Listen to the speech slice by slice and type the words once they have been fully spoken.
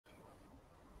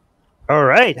All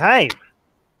right. Hi.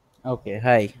 Okay,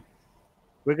 hi.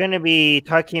 We're going to be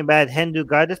talking about Hindu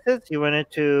goddesses. You wanted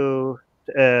to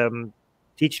um,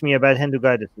 teach me about Hindu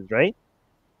goddesses, right?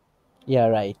 Yeah,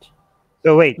 right.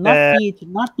 So wait, Not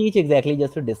teach exactly,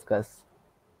 just to discuss.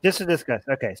 just to discuss.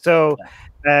 Okay. So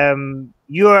Yeah.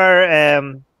 you are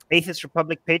Atheist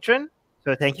Republic patron.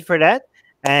 So thank you for that.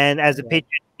 And as a Yeah.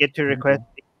 patron, you get to Thank request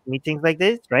you. meetings like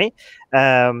this, right?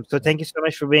 So thank you so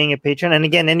much for being a patron. And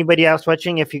again, anybody else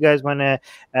watching, if you guys want to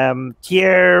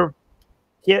tier.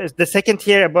 Here, the second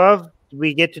tier above,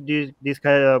 we get to do these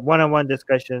kind of one-on-one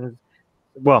discussions.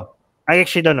 Well, I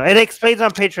actually don't know. It explains on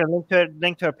Patreon.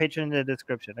 Link to our Patreon in the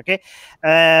description. Okay,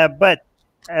 but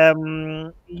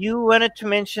you wanted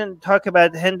to talk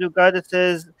about Hindu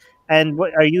goddesses, and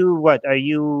what are you? What are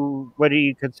you? What do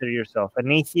you consider yourself?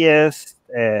 An atheist?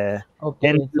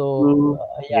 Okay, so Hindu?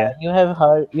 yeah,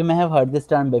 Yeah. you may have heard this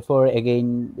term before.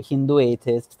 Again, Hindu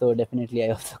atheist. So definitely, I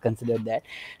also consider that.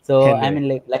 So I Hindu.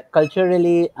 mean, like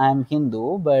culturally, I'm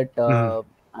Hindu, but Hmm.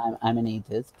 I'm an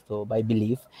atheist. So by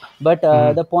belief, but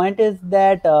Hmm. the point is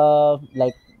that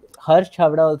like Harsh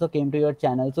Chavda also came to your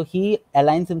channel, so he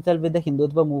aligns himself with the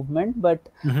Hindutva movement, but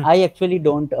Hmm. I actually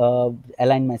don't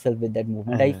align myself with that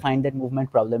movement. I Uh, find that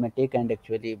movement problematic and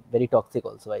actually very toxic.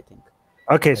 Also, I think.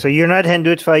 okay, so you're not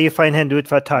Hindutva. You find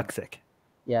Hindutva toxic.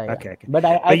 Yeah, yeah. Okay, okay. But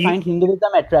I But you find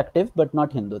Hinduism attractive, but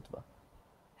not Hindutva.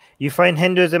 You find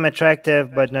Hinduism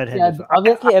attractive, but not Yeah, Hindutva.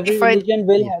 obviously I every find, religion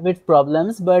will yeah. have its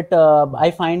problems, but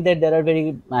I find that there are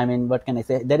I mean, what can I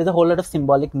say? There is a whole lot of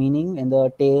symbolic meaning in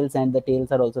the tales, and the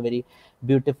tales are also very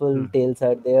beautiful. Mm. Tales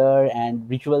are there, and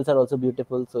rituals are also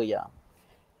beautiful. So yeah.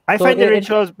 I So find the it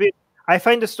rituals. I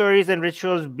find the stories and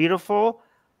rituals beautiful.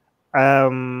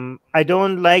 I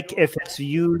don't like if it's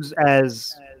used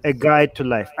as a guide to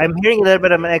life. I'm hearing a little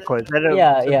bit of an echo. Is that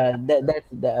yeah,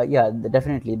 yeah,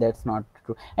 definitely that's not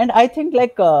true. And I think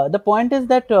like the point is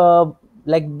that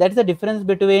like that's the difference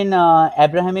between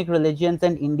Abrahamic religions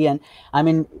and Indian. I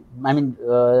mean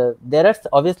there are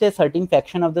obviously a certain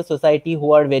faction of the society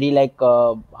who are very like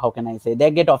how can I say, they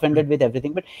get offended with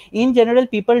everything, but in general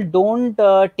people don't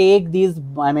take these,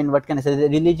 I mean, what can I say, the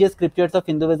religious scriptures of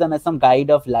Hinduism as some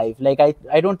guide of life. Like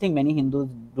I don't think many Hindus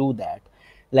do that.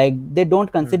 Like they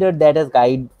don't Mm. consider that as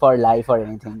guide for life or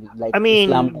anything like I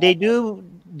Islam. mean, they do.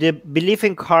 The belief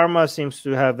in karma seems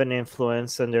to have an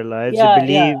influence on their lives. They Yeah,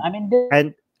 believe, I mean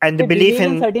and they the belief believe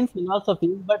in in certain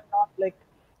philosophies, but not like,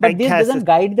 but and this caste doesn't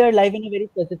guide their life in a very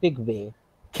specific way.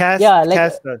 Yeah, like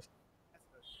caste does.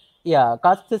 yeah,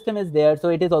 caste system is there, so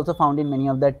it is also found in many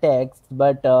of the texts,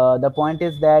 but the point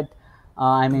is that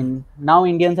I mean now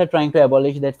Indians are trying to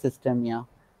abolish that system. Yeah.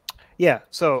 Yeah.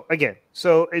 So again,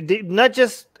 so not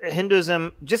just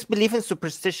Hinduism, just belief in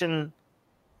superstition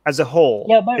as a whole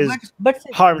Yeah, is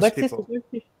harms but see, people.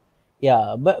 superstition.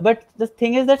 Yeah, but the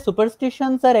thing is that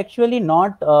superstitions are actually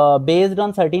not based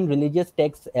on certain religious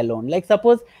texts alone. Like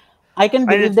suppose I can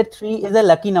I believe just that 3 is a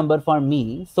lucky number for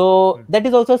me, so that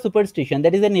is also a superstition.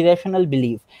 That is an irrational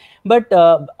belief. But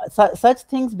such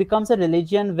things becomes a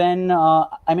religion when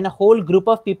I mean a whole group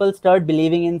of people start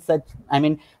believing in such, I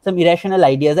mean, some irrational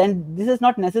ideas. And this is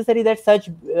not necessary that such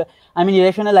I mean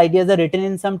irrational ideas are written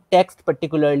in some text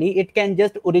particularly. It can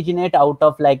just originate out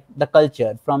of like the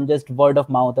culture from just word of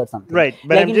mouth or something. right,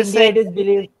 but Like I'm in just India, saying it is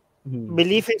believed. Hmm.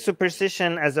 belief in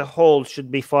superstition as a whole should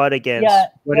be fought Yeah, against. yeah.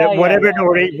 Belief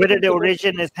Whether in the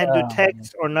origin is superstitions. Hindu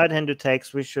text or not Hindu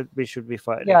text, we should be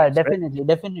fighting Yeah, against, right?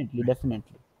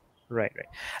 definitely. Right, right.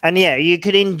 And yeah, you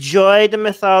could enjoy the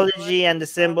mythology and the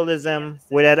symbolism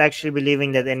without actually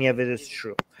believing that any of it is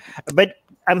true. But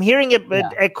I'm hearing a bit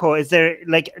Yeah, echo. Is there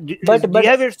like but do you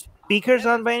have your speakers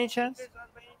on by any chance?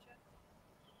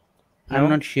 I'm No.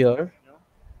 not sure.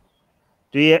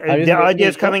 Do you Are you the hearing audio the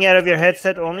is echo? coming out of your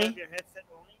headset only,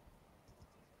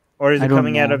 or is I it don't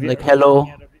coming out know. of your? Like hello,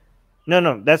 No,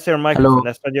 no, that's your microphone. hello.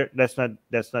 That's not your. That's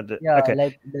not the. Yeah, Okay.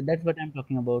 like that's what I'm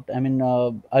talking about. I mean,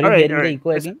 are All you right, all hearing the right. echo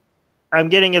again? I'm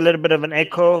getting a little bit of an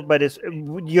echo, but it's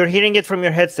you're hearing it from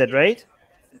your headset, right?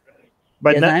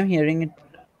 But Yes, not I'm hearing it.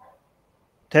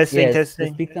 testing, Yes, so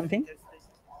testing. speak something.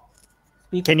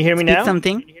 Can you hear me Speak now?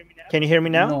 something. Can you hear me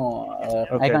now? No,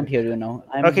 I Okay. can't hear you now.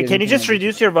 I'm Okay. Can hearing you from just a different.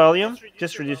 reduce your volume?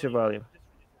 Just reduce your volume.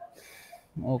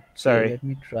 Okay, Sorry. let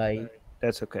me try.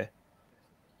 That's okay.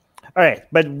 All right,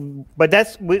 but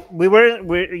that's we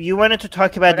you wanted to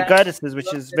talk about But the I'm goddesses,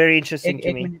 which is very interesting to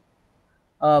Ek me. minute.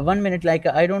 1 minute. Like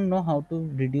I don't know how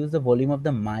to reduce the volume of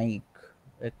the mic.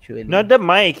 Not Actually. the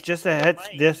mic, just the head.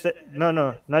 This no,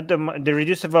 no, not the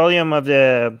reduce the volume of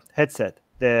the headset.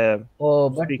 The Oh,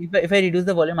 but speak. if I reduce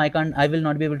the volume, I can't. I will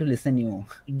not be able to listen you.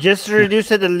 Just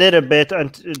reduce it a little bit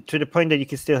to the point that you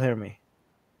can still hear me.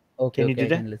 Okay, Can you okay, do I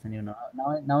that? can listen you now.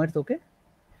 Now it's okay.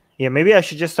 Yeah, maybe I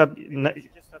should just stop.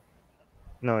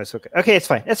 No, it's okay. Okay, it's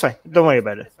fine. It's fine. Don't worry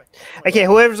about it. Okay,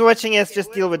 whoever's watching us,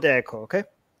 just deal with the echo. Okay.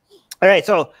 All right.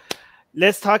 So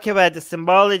let's talk about the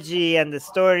symbology and the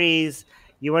stories.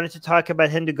 You wanted to talk about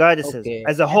Hindu goddesses Okay,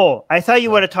 as a and whole. I thought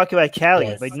you want to talk about Kali,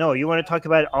 yes, but no, you want to talk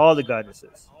about all the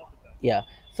goddesses. yeah.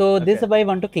 So this Okay. I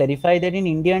want to clarify that in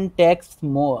Indian texts,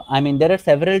 more I mean there are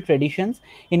several traditions.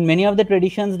 In many of the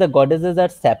traditions, the goddesses are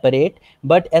separate,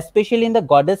 but especially in the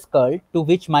goddess cult to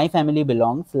which my family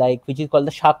belongs, like which is called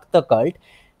the Shakta cult,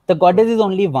 the goddess is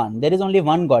only one. There is only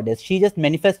one goddess. She just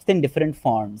manifests in different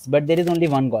forms, but there is only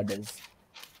one goddess.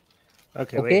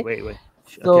 Okay. Okay, Wait.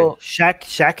 Okay. so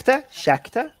Shakta. Is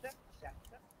that?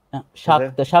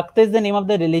 Shakta. Shakta is the name of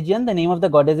the religion. The name of the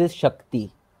goddess is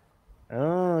Shakti.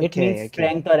 Oh, It means okay.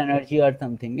 strength or energy or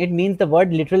something. It means the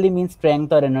word literally means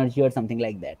strength or energy or something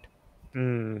like that.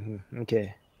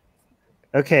 Okay.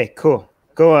 Okay. Cool.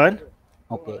 Go on.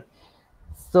 Okay.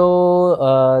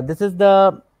 So this is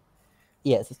the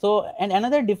yes. So and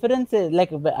another difference is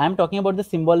like I'm talking about the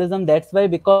symbolism. That's why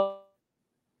because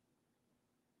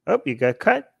Oh, you got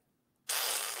cut.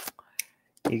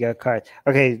 You got caught.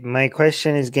 Okay, my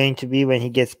question is going to be when he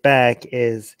gets back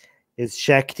is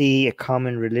Shakti a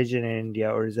common religion in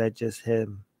India or is that just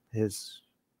his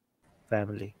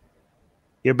family?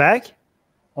 You're back?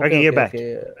 okay, Okay, you're okay, back.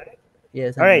 okay.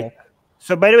 Yes, All I'm right. back.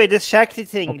 So by the way, this Shakti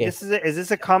thing, Okay. is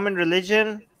this a common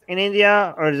religion in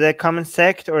India or is that a common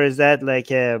sect or is that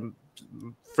like a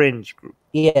fringe group?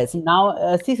 Yes.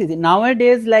 Now, see.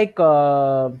 Nowadays, like,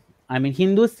 I mean,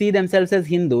 Hindus see themselves as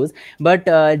Hindus, but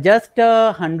just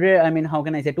 100, I mean, how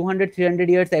can I say, 200, 300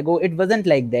 years ago, it wasn't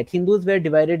like that. Hindus were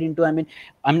divided into, I mean,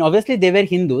 obviously they were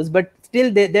Hindus, but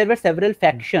still there were several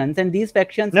factions, and these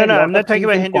factions No, had no, I'm lot not of talking things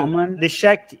about in Hindu. common.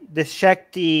 The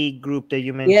Shakti group that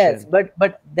you Yes, mentioned.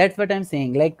 but that's what I'm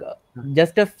saying. Like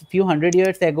just a few hundred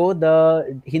years ago,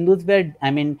 the Hindus were,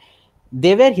 I mean,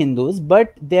 they were Hindus,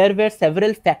 but there were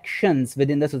several factions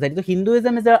within the society. So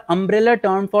Hinduism is an umbrella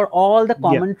term for all the Yeah.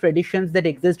 common traditions that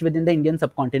exist within the Indian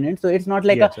subcontinent. So it's not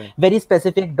like a Yes, right. very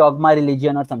specific dogma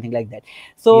religion or something like that.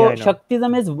 Yeah, So I know.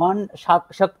 Shaktism is one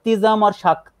Shaktism or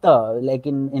Shakta, like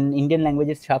in Indian language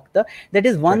it's Shakta. That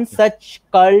is one Correct. such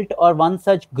cult or one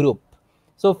such group.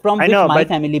 So from I which know, my but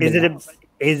family is it a belongs.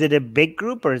 is it a big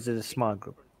group or is it a small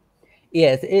group?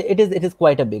 Yes, it is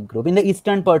quite a big group in the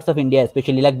eastern parts of India,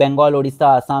 especially like Bengal,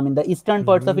 Odisha, Assam. In the eastern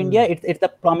parts of India, Mm. it's a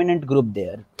prominent group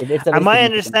there. It's a very My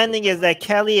significant group. understanding is that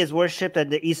Kali is worshipped at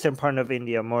the eastern part of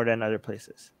India more than other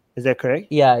places. Is that correct?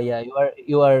 Yeah, yeah,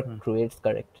 you are Mm. true. It's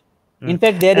correct. In Mm.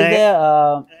 fact, there And is I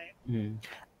a hmm.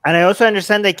 and I also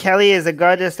understand that Kali is a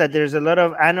goddess that there's a lot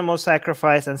of animal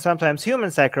sacrifice and sometimes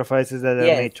human sacrifices that are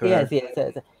Yes, made to yes, her. yes,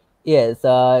 yes. Yes,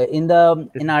 in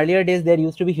earlier days there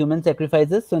used to be human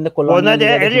sacrifices. So in the Well, not colonial the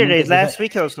era, the earlier human days, sacrifice. last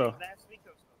week also.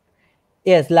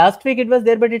 Yes, last week it was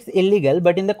there, but it's illegal.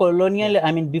 But in the Yeah. colonial,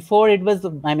 I mean, before it was,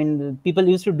 I mean, people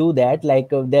used to do that. Like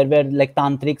there were like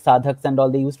tantric sadhaks and all.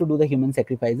 They used to do the human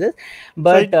sacrifices,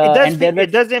 So but and there were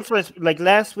it does influence. Like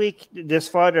last week,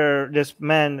 this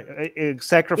man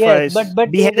yes, sacrificed,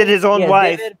 but they were yes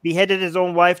they were beheaded his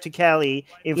own wife to Kali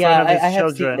in front yeah. of I his have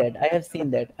seen children. that. I have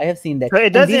seen that. I have seen that. So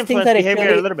it And does these things influence are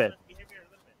behavior a actually little bit.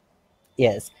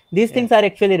 yes, these Yeah. things are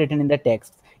actually written in the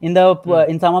texts. In the Mm.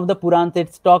 in some of the Purans,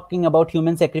 it's talking about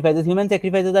human sacrifices. Human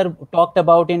sacrifices are talked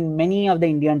about in many of the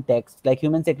Indian texts. Like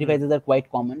human Mm. sacrifices are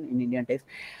quite common in Indian texts,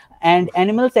 and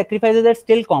animal sacrifices are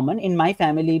still common in my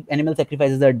family. Animal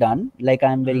sacrifices are done. Like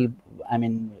I'm Mm. very, I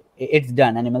mean, it's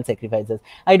done. Animal sacrifices.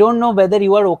 I don't know whether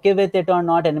you are okay with it or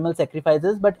not. Animal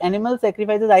sacrifices, but animal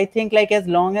sacrifices, I think, like as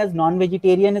long as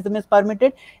non-vegetarianism is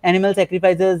permitted, animal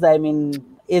sacrifices, I mean,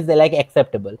 is like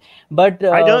acceptable. But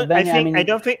I don't. when I I mean,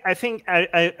 don't think. I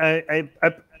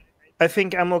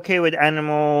think I'm okay with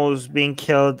animals being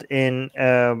killed in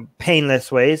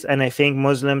painless ways, and I think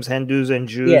Muslims, Hindus, and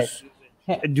yes, Jews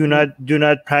do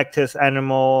not practice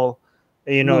animal.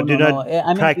 no, Do no, not no.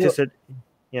 I mean, you practice it.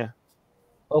 Yeah.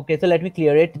 okay, so let me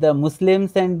clear it. The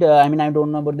Muslims and I mean, I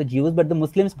don't know about the Jews, but the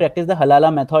Muslims practice the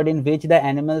halala method in which the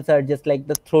animals are just like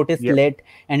the throat is Yep. slit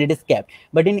and it is kept.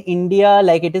 But in India,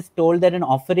 like it is told that an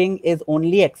offering is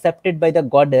only accepted by the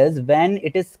goddess when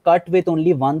it is cut with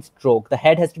only one stroke. The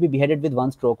head has to be beheaded with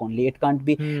one stroke only. It can't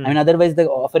be, I Hmm. mean, otherwise the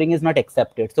offering is not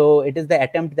accepted. So it is the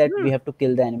attempt that we Hmm. have to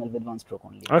kill the animal with one stroke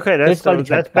only. Okay, So it's called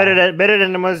that's better jhatka.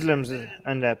 than the Muslims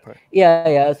on that part.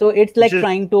 Yeah. So it's Which like is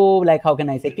trying to, like, how can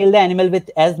I say, kill the animal with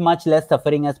as much less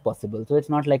suffering as possible. So it's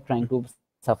not like trying to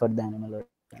suffer the animal or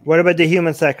anything. what about the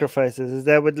human sacrifices? Is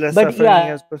that with less But suffering yeah,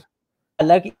 as possible?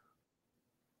 like if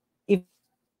you say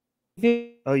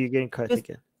that Oh, you're getting cut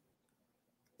again.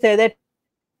 if you say that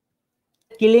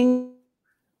killing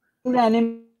the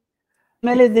animal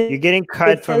is You're getting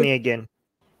cut from me again.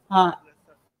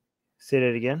 Say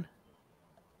that again.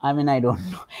 I mean, I don't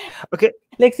know. Okay.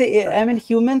 Like, say, I mean,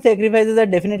 human sacrifices are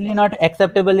definitely not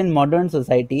acceptable in modern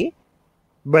society.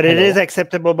 But it is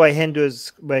acceptable by Hindu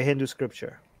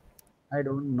scripture. I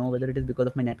don't know whether it is because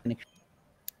of my net connection.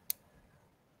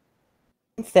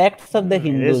 Sects of the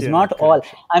Hindus, not all.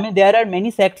 I mean, there are many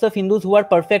sects of Hindus who are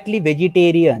perfectly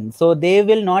vegetarian, so they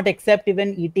will not accept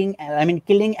even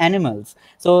killing animals.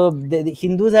 So the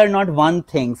Hindus are not one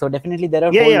thing. So definitely there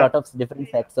are a whole lot of different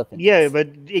sects of Hindus. Yeah, but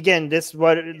again, this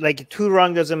what like two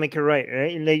wrong doesn't make a right,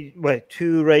 right? Like what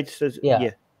two rights does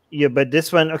yeah. But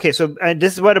this one, okay. So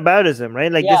this is whataboutism,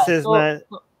 right? Like this is not.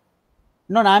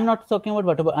 No, I'm not talking about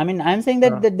whatever. I mean, I'm saying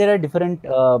that there are different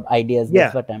ideas.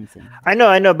 That's what I'm saying. I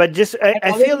know, but just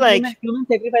I feel like human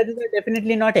sacrifices are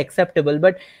definitely not acceptable.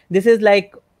 But this is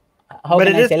like, how but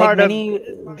can it I is say? Part like many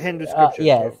Hindu scripture.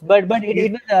 Yes, but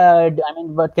it was. I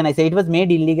mean, what can I say? It was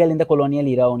made illegal in the colonial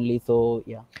era only. So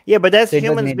yeah. Yeah, but that's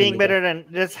humans being better than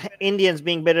that's Indians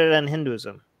being better than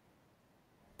Hinduism.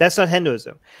 That's not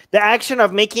Hinduism. The action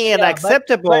of making it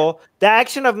acceptable, the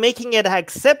action of making it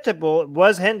acceptable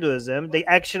was Hinduism. The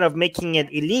action of making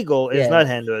it illegal is not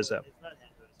Hinduism.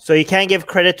 So you can't give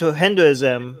credit to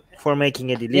Hinduism for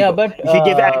making it illegal. Yeah, but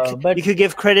you could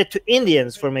give credit to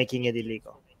Indians for making it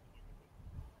illegal.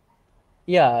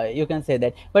 Yeah, you can say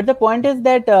that. But the point is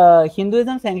that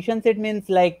Hinduism sanctions it means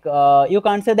like you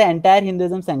can't say the entire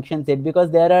Hinduism sanctions it, because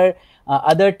there are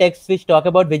other texts which talk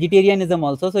about vegetarianism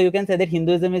also. So you can say that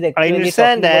Hinduism is actually I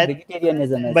understand that, about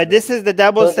vegetarianism. But this is the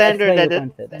double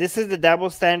standard this is the double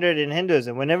standard in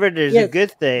Hinduism. Whenever there's a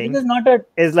good thing,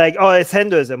 it's like, oh, it's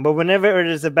Hinduism. But whenever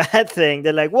there's a bad thing,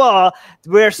 they're like, well,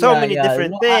 we're so many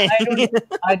different things.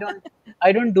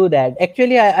 I don't do that.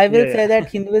 Actually, I will say that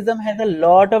Hinduism has a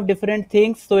lot of different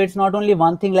things. So it's not only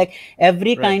one thing. Like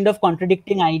every kind of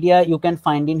contradicting idea you can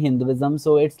find in Hinduism.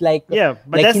 So it's like, but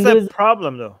like that's the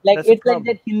problem though. Like it's like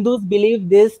that Hindus believe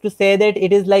this to say that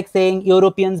it is like saying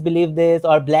Europeans believe this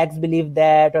or blacks believe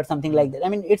that or something like that. I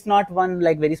mean, it's not one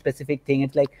like very specific thing.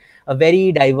 It's like a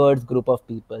very diverse group of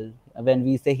people. When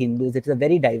we say Hindus, it's a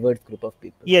very diverse group of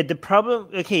people. Yeah, the problem,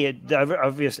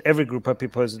 obviously every group of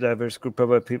people is a diverse group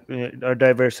of people, are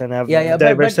diverse and have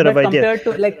diverse set of ideas.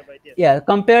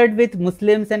 Compared with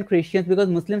Muslims and Christians, because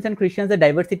Muslims and Christians, the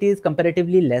diversity is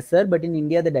comparatively lesser, but in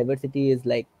India, the diversity is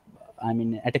like, I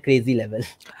mean, at a crazy level.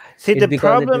 See,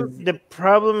 the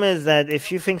problem is that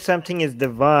if you think something is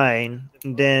divine,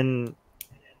 then,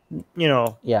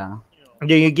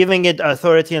 you're giving it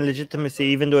authority and legitimacy,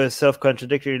 even though it's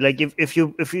self-contradictory. Like if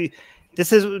you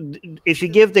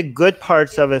give the good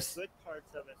parts of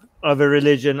a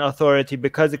religion authority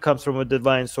because it comes from a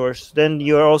divine source, then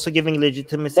you're also giving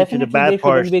legitimacy to the bad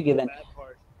parts. Be given.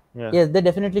 Yes, they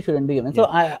definitely shouldn't be given. So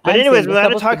but anyways, we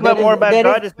want to talk about more about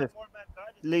goddesses.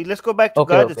 Let's go back to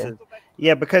goddesses.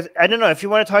 Yeah, because I don't know if you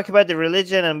want to talk about the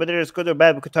religion and whether it's good or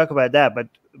bad, we could talk about that.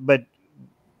 But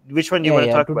which one do you want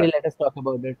to talk about? Let us talk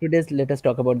about it. Today, let us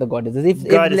talk about the goddesses.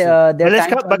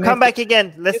 But come back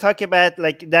again. Let's talk about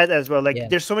like that as well. Like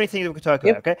there's so many things we could talk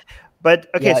about. Okay, but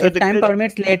okay. So if time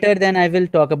permits later, then I will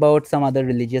talk about some other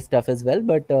religious stuff as well.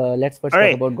 But let's first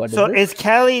talk about goddesses. So is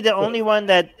Kali the only one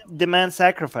that demands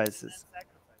sacrifices?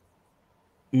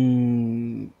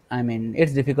 I mean,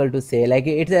 it's difficult to say. Like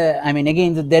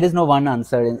again, there is no one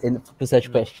answer to such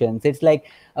questions. It's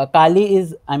like Kali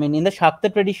is, in the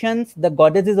Shakta traditions, the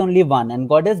goddess is only one, and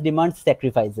goddess demands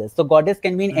sacrifices. So goddess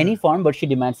can be in any form, but she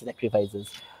demands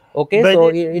sacrifices. Okay, but so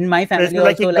in my family, it's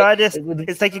like a goddess.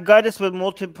 It's like a goddess with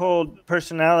multiple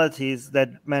personalities. That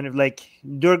like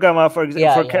Durga Ma, for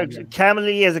example,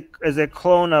 Kamali is a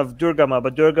clone of Durga Ma,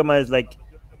 but Durga Ma is like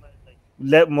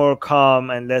more calm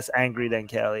and less angry than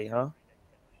Kali, huh?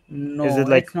 No,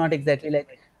 it's not exactly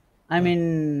like. I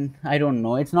mean, I don't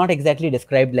know. It's not exactly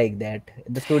described like that.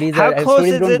 The stories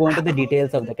don't go into the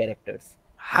details of the characters.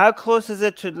 How close is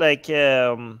it to like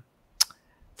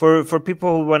for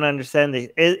people who want to understand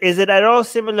it? Is it at all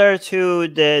similar to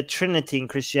the Trinity in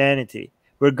Christianity,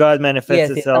 where God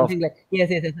manifests itself? Something like,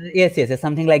 yes,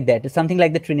 something like that. It's something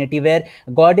like the Trinity, where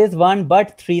God is one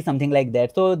but three, something like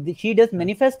that. So she does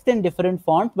manifest in different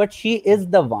forms, but she is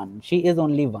the one. She is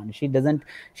only one. She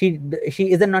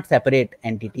isn't not separate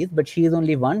entities, but she is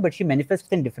only one, but she manifests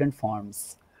in different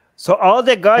forms. So all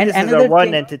the goddesses are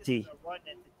one entity.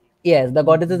 Yes, the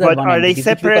goddesses are one entity. But are they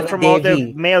separate from all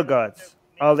the male gods?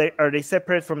 Are they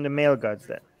separate from the male gods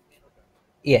then?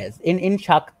 Yes, in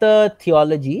Shakta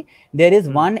theology, there is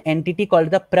one entity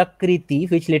called the Prakriti,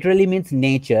 which literally means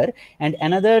nature, and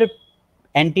another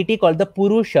entity called the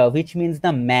Purusha, which means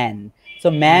the man. So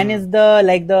man is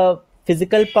the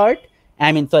physical part.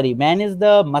 I mean, sorry, man is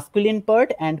the masculine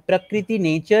part, and Prakriti,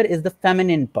 nature, is the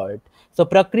feminine part. So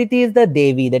Prakriti is the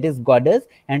Devi, that is goddess,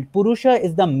 and Purusha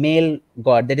is the male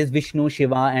god, that is Vishnu,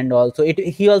 Shiva, and also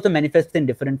he also manifests in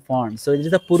different forms. So it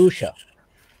is a Purusha.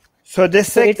 So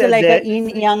this So sect it's like a that yin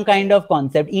yang kind of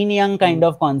concept. Yin yang kind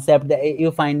of concept that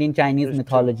you find in Chinese there's two.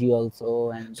 mythology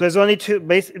also. And So there's only two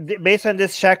based on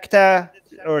this Shakta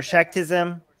or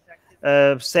Shaktism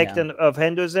sect yeah, of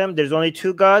Hinduism. There's only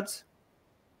two gods,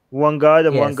 one god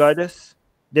and one yes, goddess.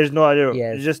 There's no other.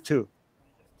 yes, There's just two.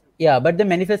 yeah, but they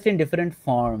manifest in different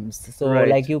forms. So Right.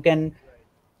 like you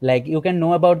can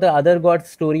know about the other god's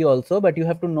story also, but you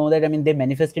have to know that, I mean, they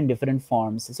manifest in different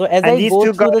forms. So as And I these go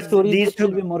two through the gods, stories, this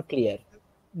will be more clear.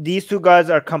 these two gods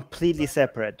are completely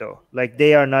separate, though. Like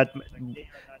they are not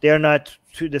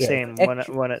two the Yes, same.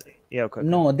 actually, One. Yeah. Okay. Okay.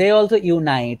 no, they also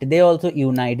unite.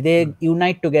 They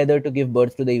unite together to give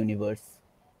birth to the universe.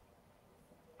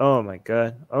 Oh my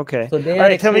God. Okay. So they All are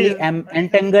right. Tell actually me.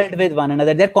 entangled with one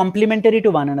another. They're complementary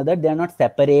to one another. They are not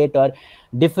separate or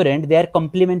different. They are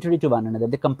complementary to one another.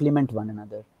 They complement one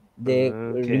another. They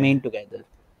Okay. remain together.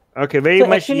 Okay. Very So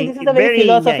much. actually, this is a very Very yin yang.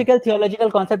 philosophical,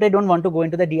 theological concept. I don't want to go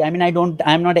into the. I mean,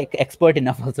 I'm not expert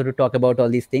enough also to talk about all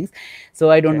these things. So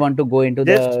I don't Okay. want to go into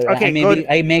This. the. Okay. Go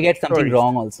I may get something stories.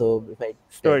 wrong also if I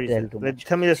Stories. tell Then. too much.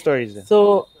 Tell me the stories then.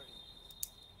 So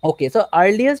okay, so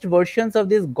earliest versions of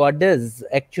this goddess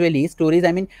actually stories.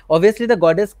 I mean, obviously the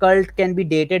goddess cult can be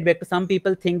dated back to, some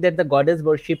people think that the goddess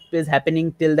worship is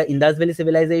happening till the Indus Valley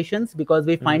civilizations, because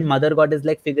we find Mm-hmm. mother goddess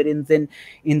like figurines in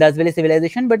Indus Valley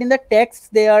civilization, but in the texts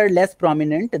they are less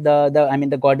prominent. The I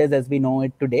mean the goddess as we know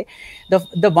it today.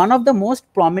 The one of the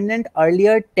most prominent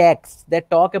earlier texts that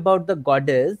talk about the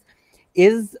goddess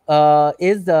is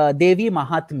Devi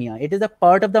Mahatmya. It is a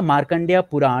part of the Markandeya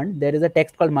Puran. There is a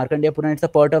text called Markandeya Puran. It's a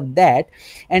part of that.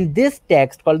 And this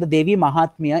text called the Devi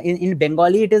Mahatmya, in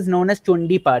Bengali, it is known as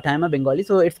Chundi Path. I am a Bengali,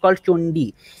 so it's called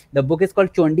Chundi. The book is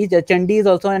called Chundi. Chandi is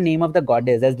also a name of the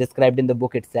goddess as described in the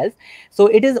book itself. So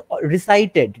it is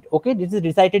recited. Okay, this is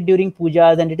recited during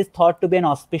pujas, and it is thought to be an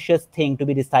auspicious thing to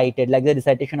be recited, like the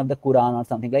recitation of the Quran or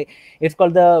something. Like it's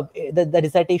called the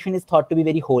recitation is thought to be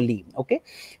very holy. Okay,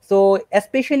 so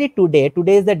especially today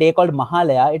is the day called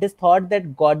Mahalaya. It is thought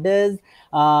that goddess,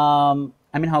 I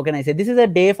mean, how can I say? This is a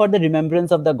day for the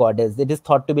remembrance of the goddess. It is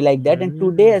thought to be like that. And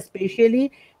today,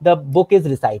 especially, the book is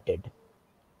recited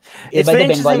It's by very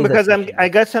the interesting Bengalis, because especially. I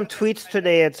got some tweets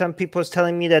today and some people's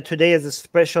telling me that today is a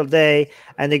special day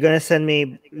and they're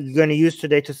gonna use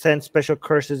today to send special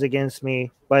curses against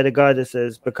me by the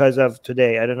goddesses because of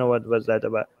today. I don't know what was that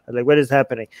about. I was like, what is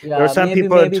happening? There were Yeah, some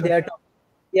people maybe they are.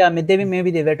 Yeah,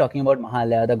 maybe they were talking about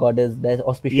Mahalaya, the goddess, the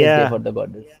auspicious day yeah. for the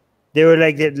goddess. They were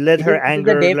like they let her It is a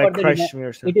anger day for like the crush me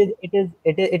or something.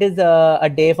 it is a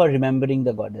day for remembering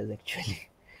the goddess, actually,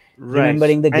 Right.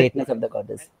 remembering the And greatness of the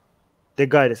goddess. the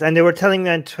goddess. And they were telling me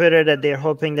on Twitter that they're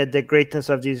hoping that the greatness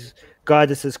of these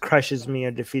goddesses crushes me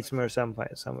or defeats me or some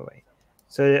way.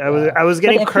 So Yeah, I was but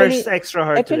getting cursed extra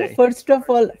hard actually today. first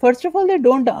of all they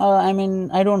don't, I mean,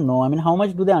 I don't know, I mean, how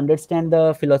much do they understand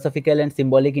the philosophical and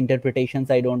symbolic interpretations?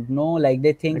 I don't know, like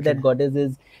they think Okay. that goddess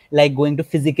is like going to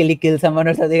physically kill someone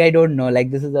or something. I don't know,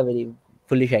 like this is a very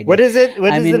foolish idea. What is it?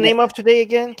 What I is the mean, name of today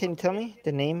again? Can you tell me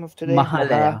the name of today?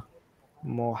 Mahalaya.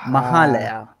 Moha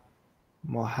Mahalaya.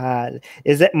 Mohal.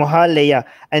 Is it Mohalaya?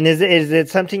 And is it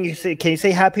something you say? Can you say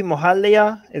Happy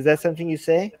Mohalaya? Is that something you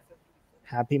say?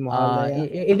 Happy Mohalaya?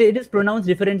 It is pronounced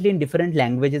differently in different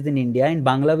languages in India. In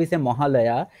Bangla, we say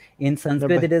Mahalaya. In No, Sanskrit,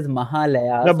 but it is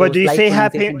Mahalaya. no, but So slight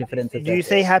pronunciation differences Do are you there.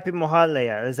 say Happy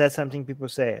Mohalaya? Is that something people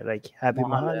say? Like Happy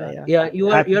Mahalaya. Mohalaya?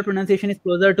 Yeah, Happy. your pronunciation is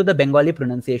closer to the Bengali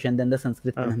pronunciation than the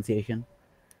Sanskrit Oh, pronunciation.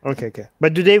 okay, okay.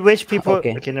 But do they wish people?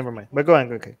 Okay. Okay, never mind. But go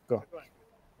on. Okay, go.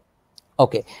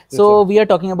 Okay, Yes, so sir. we are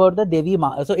talking about the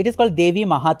so it is called Devi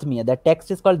Mahatmya. The text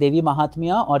is called Devi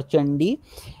Mahatmya or Chandi,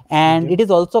 and Okay. it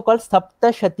is also called Sapta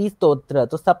Shati Stotra.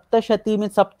 So Sapta Shati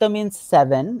means, Sapta means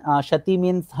 7, Shati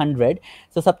means 100.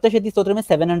 So Sapta Shati Stotra means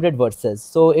 700 verses.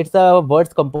 So it's a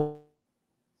verse composed.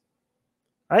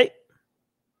 Right.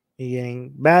 You're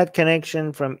getting bad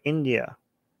connection from India.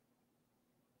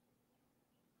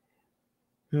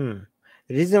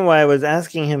 The reason why I was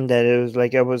asking him that, it was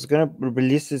like I was gonna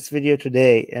release this video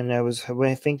today, and I was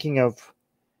thinking of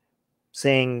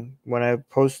saying when I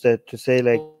posted to say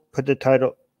like put the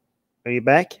title. Are you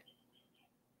back,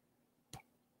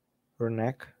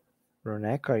 Ronak?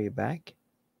 Ronak, are you back,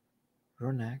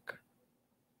 Ronak?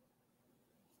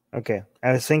 Okay,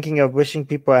 I was thinking of wishing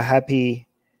people a happy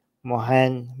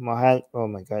Mohan. Oh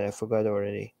my god, I forgot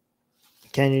already. I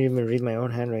can't even read my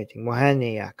own handwriting.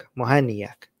 Mohaniyak.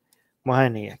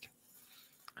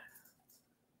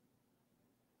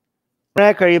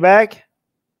 Are you back?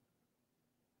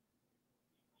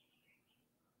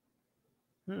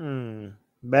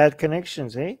 Bad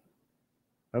connections, eh?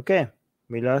 Okay,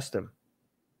 we lost them.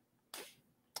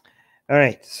 All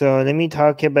right, so let me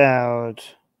talk about.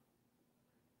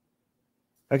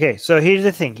 Okay, so here's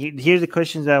the thing. Here's the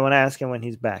questions that I want to ask him when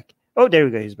he's back. Oh, there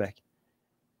we go. He's back.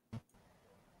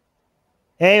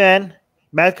 Hey, man.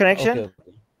 Bad connection? Okay.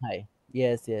 Hi.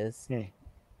 Yes. Hey.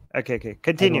 Okay. I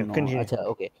Continue. don't know. Continue. Acha,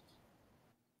 okay.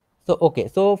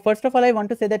 So first of all, I want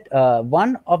to say that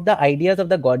one of the ideas of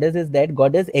the goddess is that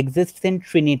goddess exists in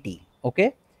Trinity.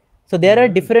 Okay. So there are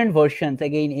different versions.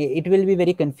 Again, it will be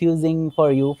very confusing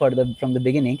for you from the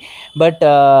beginning, but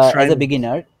as a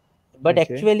beginner. But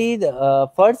actually,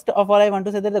 first of all, I want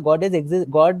to say that the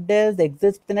goddess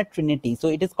exists in a trinity. So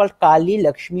it is called Kali,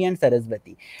 Lakshmi, and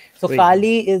Saraswati. So wait.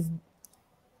 Kali is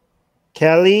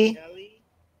Kali.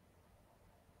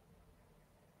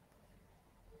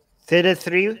 Say the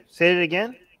three. Say it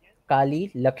again.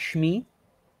 Kali, Lakshmi,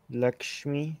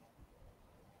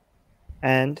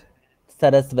 and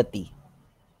Saraswati.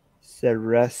 Is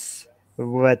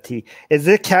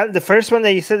it the first one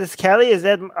that you said is Kali? Is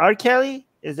that our Kali?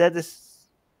 Is that this?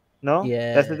 No.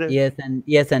 Yeah. Yes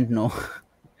and no.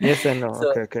 Yes and no.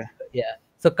 So, okay. Yeah.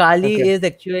 So Kali is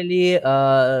actually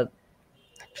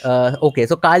okay,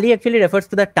 so Kali actually refers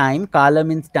to the time. Kala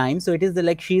means time, so it is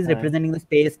like she is representing the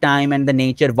space, time, and the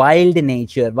nature, wild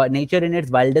nature, nature in its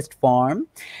wildest form.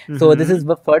 So this is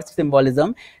the first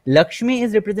symbolism. Lakshmi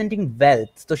is representing wealth,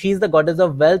 so she is the goddess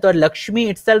of wealth, or Lakshmi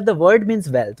itself. The word means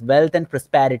wealth and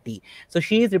prosperity. So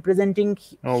she is representing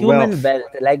human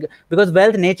wealth, like because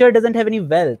nature doesn't have any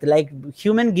wealth. Like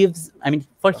human gives, I mean,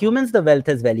 for humans the wealth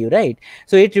has value, right?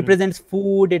 So it represents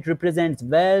food, it represents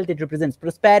wealth, it represents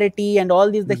prosperity, and all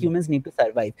these the humans need to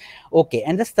survive. Okay,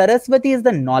 and the Saraswati is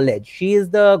the knowledge. She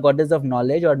is the goddess of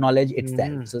knowledge, or knowledge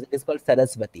itself. So it is called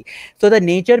Saraswati. So the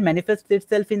nature manifests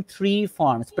itself in three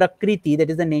forms. Prakriti, that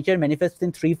is the nature, manifests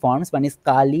in three forms. One is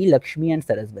Kali, Lakshmi, and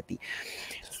Saraswati.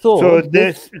 So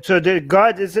the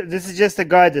god is, this is just the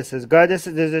goddesses.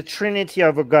 There's a trinity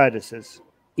of goddesses.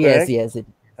 Correct? Yes.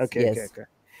 Okay.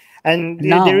 And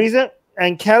the reason,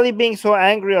 and Kali being so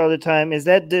angry all the time, is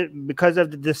that because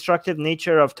of the destructive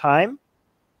nature of time?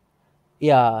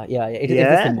 Yeah. It's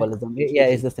a symbolism. Yeah,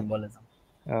 it's a symbolism.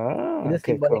 Oh, it's a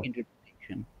symbolic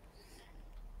interpretation.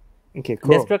 Okay,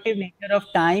 cool. Destructive nature of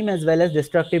time as well as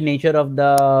destructive nature of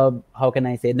the, how can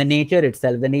I say, the nature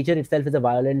itself. The nature itself is a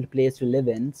violent place to live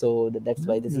in. So that's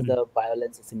why this is the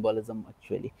violence symbolism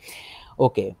actually.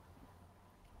 Okay.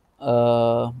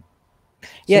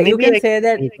 Yeah, so you can say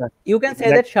that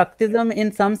Shaktism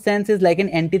in some sense is like an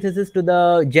antithesis to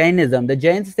the Jainism. The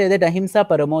Jains say that ahimsa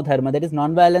paramo dharma, that is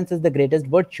non-violence is the greatest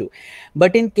virtue.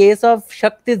 But in case of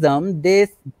Shaktism,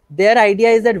 their idea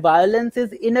is that violence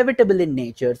is inevitable in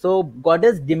nature. So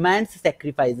goddess demands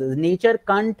sacrifices. Nature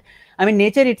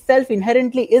itself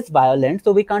inherently is violent,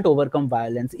 so we can't overcome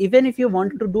violence. Even if you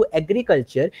want to do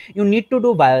agriculture, you need to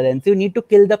do violence. You need to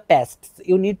kill the pests.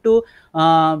 You need to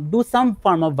do some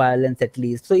form of violence at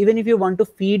least. So even if you want to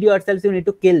feed yourselves, you need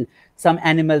to kill some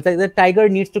animals. Like the tiger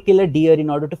needs to kill a deer in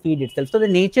order to feed itself. So the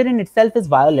nature in itself is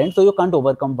violent, so you can't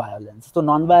overcome violence. So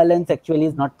non-violence actually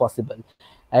is not possible.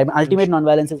 Ultimate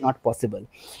non-violence is not possible.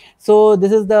 So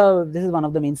this is one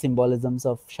of the main symbolisms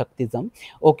of Shaktism.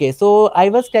 Okay, so I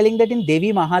was telling that in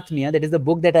Devi Mahatmya, that is the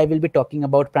book that I will be talking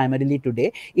about primarily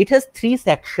today, it has 3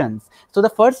 sections. So the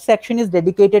first section is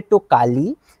dedicated to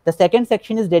Kali, the second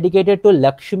section is dedicated to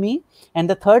Lakshmi, and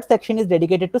the third section is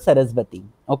dedicated to Saraswati.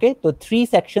 Okay, so 3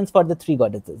 sections for the 3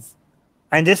 goddesses.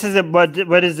 And this is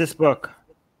what is this book?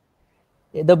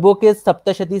 The book is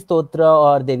Saptashati Stotra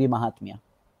or Devi Mahatmya.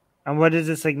 And what is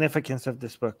the significance of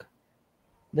this book?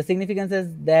 The significance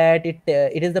is that it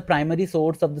is the primary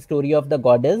source of the story of the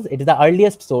goddess. It is the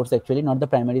earliest source, actually, not the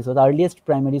primary source, the earliest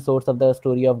primary source of the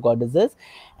story of goddesses.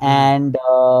 And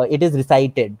it is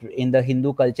recited in the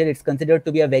Hindu culture. It's considered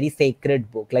to be a very sacred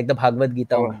book, like the Bhagavad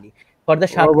Gita only. For the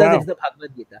Shaktas, it's the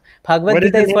Bhagavad Gita. Bhagavad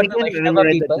Gita is for the Vaishnava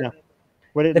people.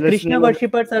 The Krishna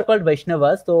worshippers are called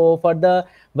Vaishnavas. So for the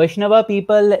Vaishnava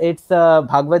people, it's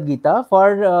Bhagavad Gita.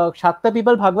 For Shakta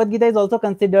people, Bhagavad Gita is also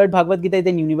considered, Bhagavad Gita is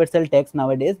an universal text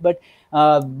nowadays, but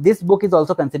this book is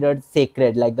also considered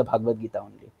sacred, like the Bhagavad Gita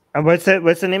only. And what's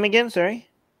the name again? Sorry?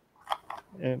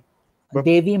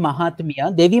 Devi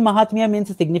Mahatmya. Devi Mahatmya means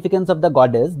the significance of the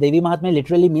goddess. Devi Mahatmya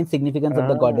literally means significance of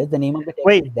the goddess. The name of the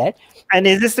text is that. And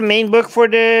is this the main book for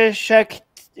the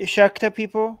Shakta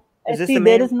people? See,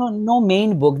 there is no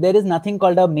main book. There is nothing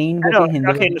called a main book in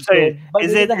Hinduism. Okay, sorry.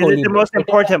 Is it the most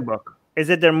important book? Is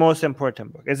it their most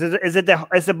important book? Is it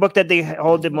the book that they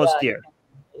hold the most dear?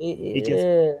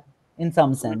 In in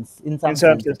some sense. In some In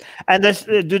some sense. sense. And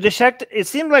do the Shakta, it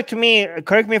seems like to me,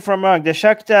 correct me if I'm wrong, the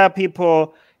Shakta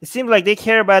people, it seems like they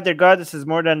care about their goddesses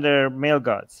more than their male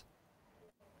gods.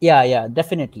 Yeah,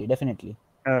 definitely.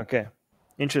 Okay,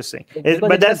 interesting. Because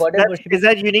But it is a goddess is worship.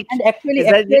 that unique? And Is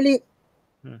that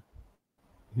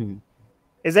hmm.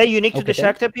 is that unique to Okay, the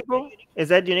tell. Shakta people? Is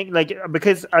that unique? Like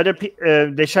because other the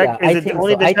Yeah, Shakta, is I it think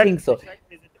only so. the I Shakta? think so.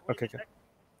 Okay, okay.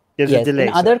 There's a Yes, in delay.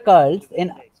 other cults,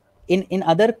 in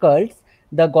other cults,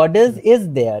 the goddess is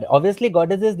there. Obviously,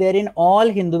 goddess is there in all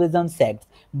Hinduism sects.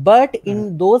 But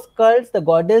in those cults, the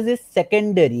goddess is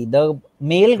secondary. The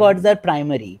male gods are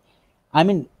primary. I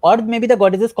mean, or maybe the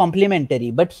goddess is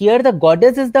complementary. But here, the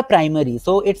goddess is the primary.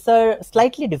 So it's a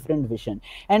slightly different vision.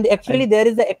 And actually there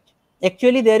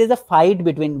is a fight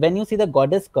between, when you see the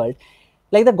goddess cult,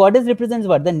 like the goddess represents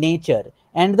what? The nature.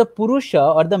 And the Purusha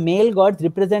or the male gods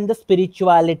represent the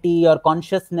spirituality or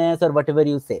consciousness or whatever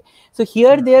you say. So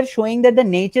here they are showing that the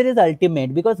nature is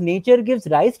ultimate because nature gives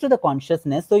rise to the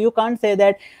consciousness. So you can't say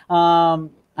that,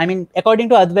 I mean, according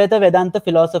to Advaita Vedanta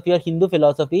philosophy or Hindu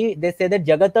philosophy, they say that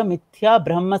Jagata Mithya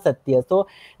Brahma Satya. So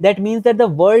that means that the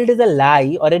world is a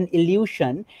lie or an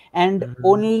illusion, and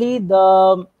only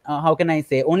the how can I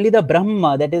say, only the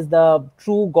Brahma, that is the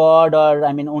true God, or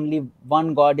I mean, only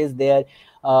one God is there.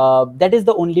 That is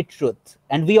the only truth,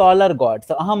 and we all are gods.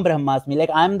 So Aham Brahmasmi, like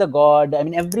I'm the God. I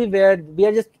mean, everywhere we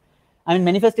are just, I mean,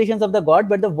 manifestations of the God,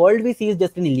 but the world we see is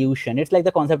just an illusion. It's like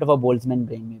the concept of a Boltzmann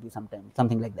brain, maybe sometimes,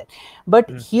 something like that. But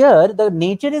here, the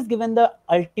nature is given the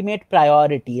ultimate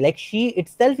priority. Like she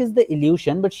itself is the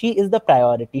illusion, but she is the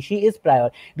priority. She is prior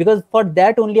because for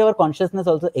that only our consciousness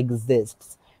also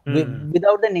exists.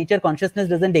 Without the nature, consciousness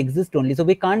doesn't exist only. So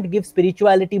we can't give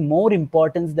spirituality more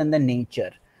importance than the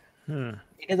nature.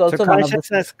 It is also So one of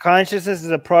the consciousness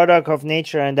is a product of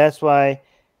nature, and that's why.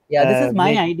 yeah, this is my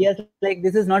Nature. ideas. Like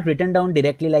this is not written down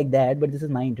directly like that, but this is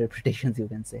my interpretations, you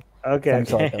can say. Okay, Some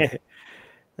sort of. okay.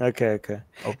 Okay. Okay.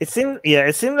 It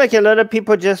seems like a lot of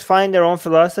people just find their own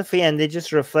philosophy and they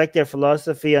just reflect their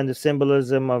philosophy on the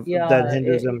symbolism of that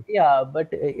Hinduism. Yeah,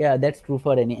 but yeah, that's true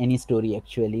for any story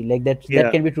actually. Like that Yeah.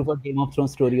 can be true for Game of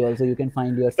Thrones story also. You can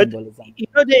find your But symbolism.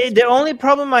 the only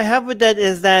problem I have with that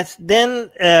is that then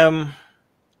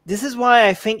this is why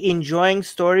I think enjoying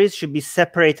stories should be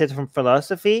separated from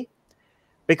philosophy.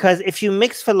 Because if you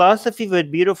mix philosophy with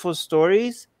beautiful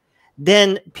stories,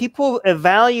 then people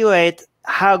evaluate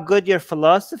how good your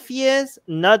philosophy is,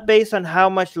 not based on how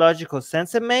much logical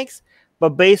sense it makes, but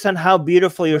based on how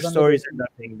beautiful your But on the stories end up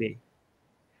being.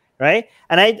 Right?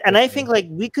 And I think like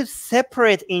we could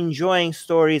separate enjoying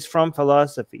stories from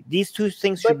philosophy. These two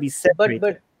things should be separated.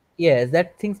 but yes,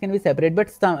 that things can be separate.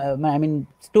 But some, I mean,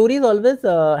 stories always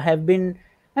have been.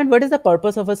 And what is the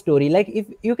purpose of a story? Like, if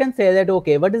you can say that,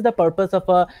 okay, what is the purpose of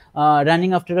a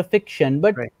running after a fiction?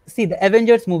 But Right. see, the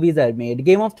Avengers movies are made,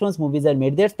 Game of Thrones movies are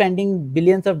made. They're spending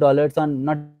billions of dollars on,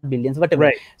 not billions, whatever.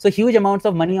 Right. So huge amounts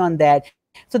of money on that.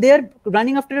 So they are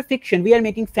running after a fiction. We are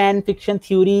making fan fiction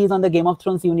theories on the Game of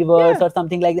Thrones universe or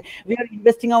something like that. We are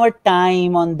investing our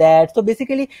time on that. So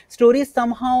basically, stories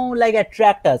somehow like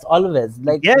attract us always.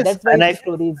 Like Yes, that's why and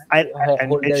stories and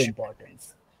hold their it's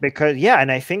importance. because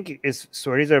and I think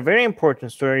stories are very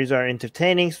important. Stories are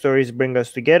entertaining. Stories bring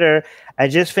us together. I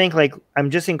just think like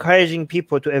I'm just encouraging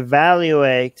people to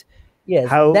evaluate. Yes,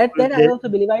 How that I also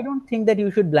believe. I don't think that you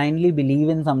should blindly believe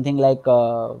in something like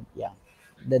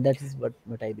that is what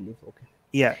I believe. Okay.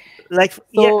 Yeah, like I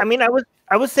So mean,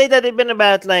 I would say that even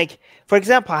about like, for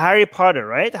example, Harry Potter,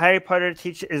 right? Harry Potter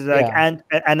is like yeah,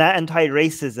 an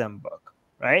anti-racism book,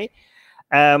 right?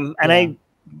 And yeah,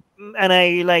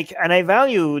 I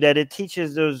value that it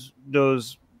teaches those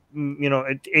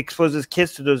it exposes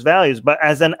kids to those values. But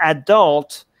as an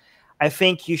adult, I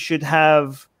think you should be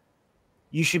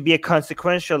a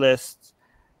consequentialist,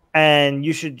 and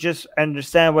you should just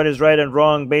understand what is right and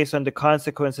wrong based on the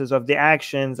consequences of the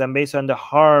actions and based on the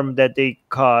harm that they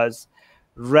cause,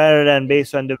 rather than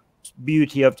based on the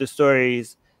beauty of the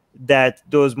stories that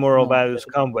those moral no, values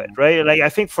come with, right? Like I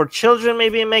think for children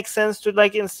maybe it makes sense to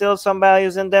like instill some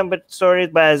values in them, but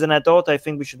as an adult I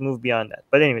think we should move beyond that.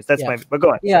 But anyways, that's yeah, but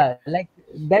go on. yeah. Like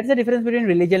that's the difference between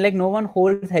religion. Like no one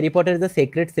holds Harry Potter as a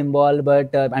sacred symbol,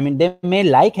 but I mean they may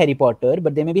like Harry Potter,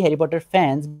 but they may be Harry Potter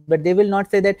fans, but they will not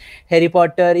say that Harry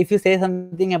Potter. If you say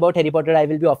something about Harry Potter, I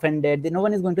will be offended. No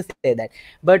one is going to say that.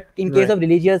 But in case of Right.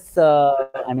 religious,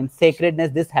 I mean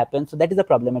sacredness, this happens. So that is a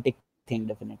problematic thing,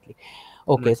 definitely.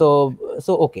 Okay, so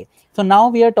now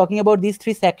we are talking about these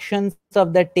three sections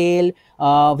of the tale,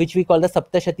 which we call the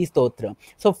Saptashati Stotra.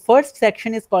 So first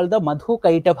section is called the Madhu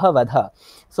Kaitabha Vadha.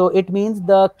 So it means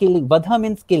the killing. Vadha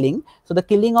means killing. So the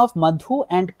killing of Madhu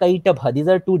and Kaitabha. These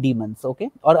are two demons, okay,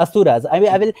 or asuras. I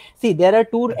will see. There are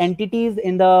two entities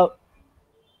in the.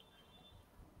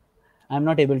 I'm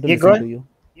not able to Yeah, go listen ahead. to you.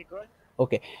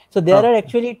 Okay, so there are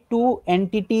actually two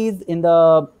entities in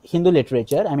the Hindu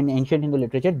literature, I mean ancient Hindu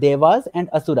literature, Devas and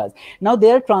Asuras. Now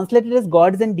they are translated as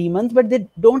gods and demons, but they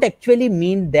don't actually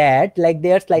mean that, like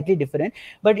they are slightly different.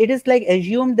 But it is like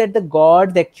assumed that the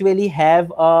gods actually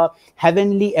have a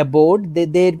heavenly abode,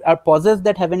 they are possessed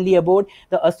that heavenly abode.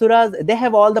 The Asuras, they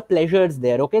have all the pleasures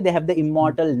there, okay, they have the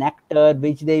immortal nectar,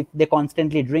 which they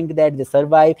constantly drink, that they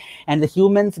survive, and the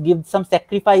humans give some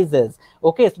sacrifices.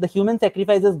 Okay, so the human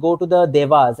sacrifices go to the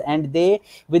devas, and they,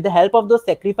 with the help of those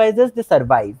sacrifices, they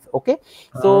survive. Okay,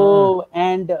 so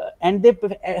and they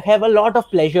have a lot of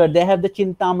pleasure. They have the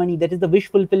chintamani, that is the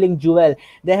wish fulfilling jewel.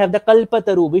 They have the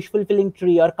kalpataru, wish fulfilling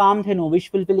tree, or kamdhenu,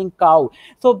 wish fulfilling cow.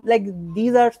 So like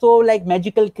these are so like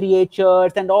magical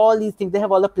creatures and all these things. They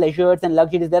have all the pleasures and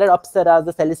luxuries. There are apsaras,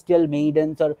 the celestial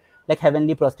maidens, or like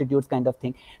heavenly prostitutes kind of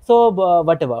thing. So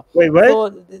whatever. Wait, what?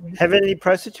 So Heavenly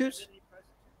prostitutes?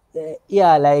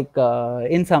 yeah, like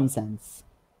in some sense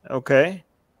Okay.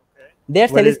 they're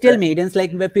What is celestial that? maidens.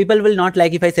 Like people will not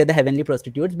like if I say the heavenly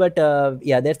prostitutes, but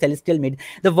yeah, they're celestial maidens.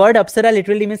 The word apsara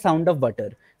literally means sound of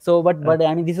butter. So but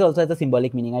I mean, this is also has a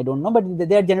symbolic meaning, I don't know, but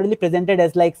they are generally presented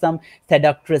as like some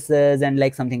seductresses and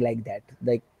like something like that.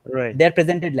 Like Right. they're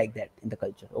presented like that in the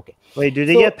culture. Okay, Wait, do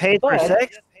they so get paid for but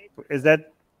sex? Is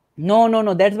that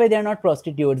no, that's why they're not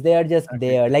prostitutes. They are just okay?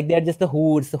 there, like they're just the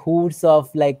hoods of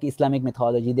like Islamic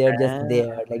mythology. They're just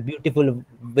there, Ah, like beautiful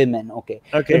women. Okay,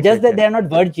 okay, but okay, just that okay. they're not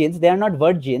virgins. They are not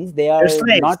virgins. They They're are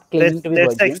slaves. not claiming to be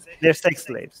virgins. They're sex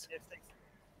slaves.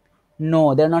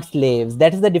 No, they're not slaves.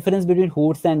 That is the difference between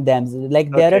hoods and thems. Like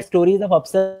there are Okay. stories of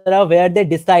Apsara where they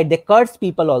decide, they curse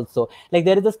people also. Like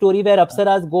there is a story where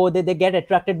Apsaras go, they get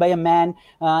attracted by a man,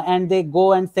 and they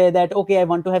go and say that, okay, I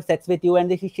want to have sex with you.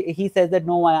 And he says that,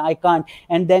 no, I can't.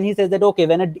 And then he says that, okay,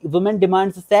 when a woman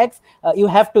demands sex, you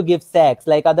have to give sex.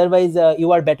 Like otherwise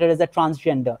you are better as a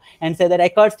transgender. And say that I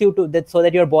curse you to that so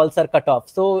that your balls are cut off.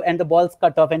 So, and the balls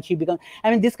cut off and she becomes,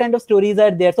 I mean, this kind of stories are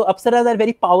there. So Apsaras are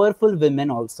very powerful women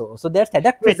also. So they're Wait,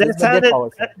 seductresses, but they're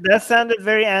powerful. that sounded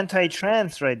very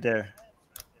anti-trans right there.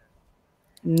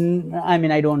 I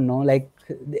mean, I don't know. Like,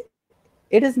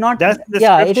 it is not. That's the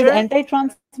Yeah, it is scripture.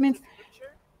 anti-trans means.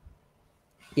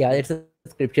 Yeah, it's a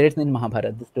scripture. It's in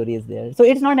Mahabharata. The story is there. So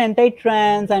it's not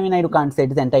anti-trans. I mean, I can't say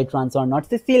it is anti-trans or not.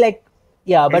 So see, like,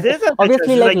 yeah, It but is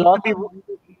obviously, anti-trans. like, You lots could of.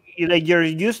 be like you're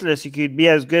useless. You could be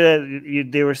as good as you.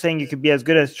 They were saying you could be as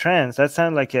good as trans. That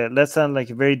sound like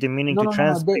very demeaning No, to no, no, no.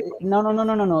 trans people.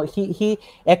 No. He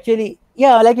actually,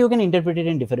 yeah, like you can interpret it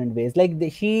in different ways. Like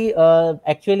she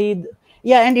actually,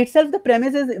 yeah, and itself the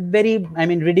premise is very, I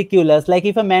mean, ridiculous. Like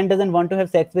if a man doesn't want to have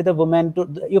sex with a woman,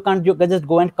 you can't just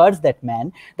go and curse that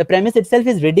man. The premise itself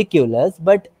is ridiculous,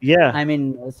 but Yeah. I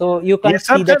mean, so you Yeah. can't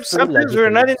see that story Sometimes we're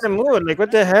not logically. in the mood. Like,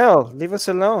 what the hell? Leave us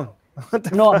alone. What the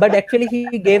No, fuck? but actually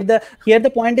he gave the, here the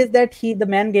point is that the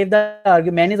man gave the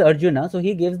argument, man is Arjuna, so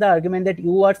he gives the argument that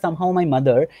you are somehow my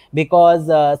mother, because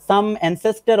some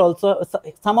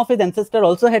of his ancestor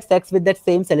also had sex with that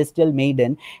same celestial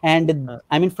maiden, and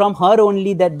I mean from her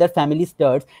only that their family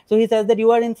starts. So he says that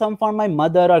you are in some form my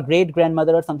mother or great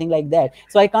grandmother or something like that,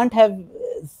 so I can't have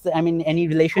I mean any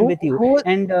relation with you. Who?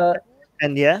 And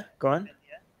And yeah, go on.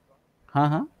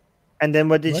 huh. And then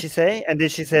what did What? she say? And then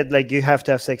she said like you have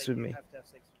to have sex with me,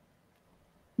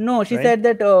 No, she right? said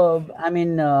that. I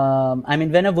mean,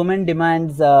 when a woman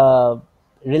demands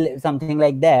something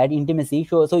like that, intimacy,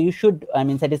 so you should, I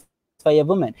mean, satisfy a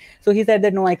woman. So he said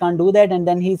that no, I can't do that, and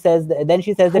then then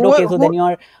she says that okay, so then Who?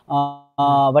 your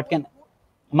what can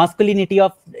masculinity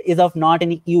is of not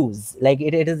any use. Like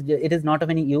it is not of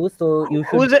any use. So you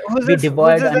should Who's it? Who's be this? Who's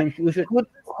devoid. this? I mean, you should.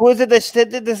 Who is it that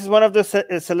said that this is one of the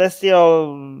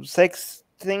celestial sex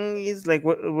thingies? Like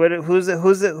what? Who's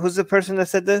the person that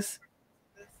said this?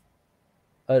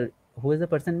 Or who is the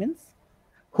person means?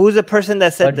 Who's the person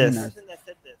that said Arjuna. this?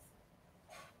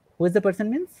 Who is the person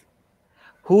means?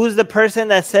 Who's the person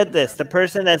that said this? The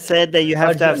person that said that you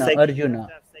have to have Arjuna. sex. Arjuna.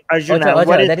 Arjuna. Acha, What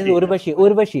acha, is that is she?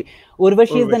 Urvashi.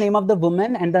 Urvashi is the Urvashi. name of the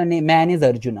woman, and the man is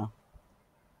Arjuna.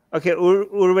 Okay,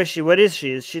 Urvashi. What is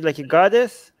she? Is she like a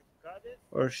goddess,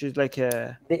 or she's like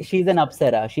a? She's an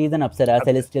Apsara. She's an Apsara,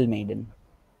 celestial maiden.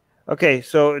 Okay,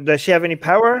 so does she have any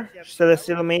power?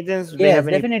 Celestial maidens, do they Yes, have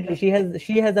any? definitely.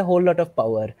 She has a whole lot of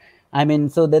power. I mean,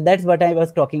 so that's what I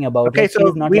was talking about. Okay, Like she so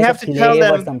is not we like a have to tell slave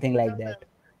or them. something like that.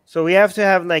 So we have to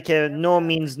have like a no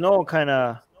means no kind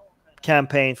of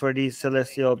campaign for these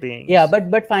celestial beings. Yeah,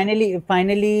 but finally,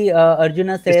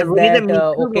 Arjuna Yes, says we need a that Me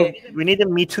Too okay, we need a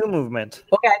Me Too movement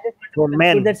okay, I just for want to conclude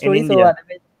men that in story. So India.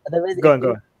 otherwise Go on, go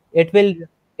on. it will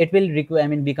I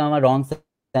mean, become a wrong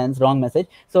sense, wrong message.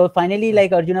 So finally,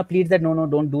 like Arjuna pleads that no,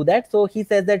 don't do that. So she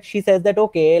says that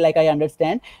okay, like I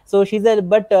understand. So she said,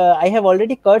 but I have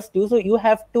already cursed you, so you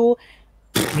have to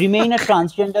remain a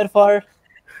transgender for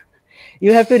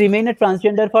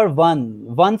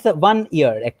one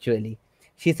year. Actually,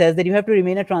 she says that you have to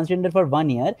remain a transgender for 1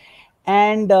 year.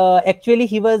 And actually,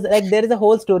 he was like, there is a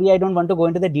whole story. I don't want to go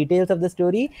into the details of the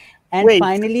story. And Wait,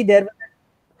 finally, there,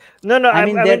 no, I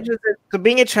mean, I'm there, interested. So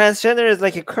being a transgender is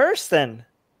like a curse then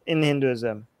in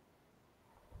Hinduism,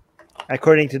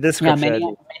 according to this yeah, scripture at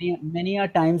least. many a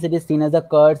times it is seen as a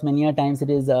curse. Many a times it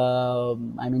is, I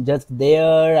mean, just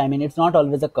there. I mean, it's not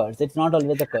always a curse. It's not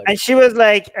always a curse. And she was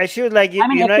like, I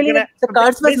mean, you're not actually, gonna. the So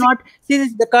curse was basically, not. See,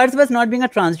 the curse was not being a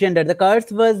transgender. The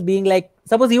curse was being like,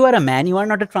 suppose you are a man, you are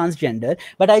not a transgender,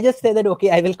 but I just say that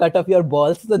okay, I will cut off your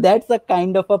balls. So that's a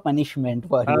kind of a punishment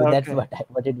for you. That's okay,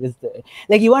 what it was.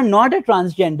 Like, you are not a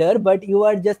transgender, but you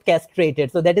are just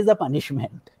castrated. So that is a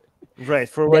punishment. right,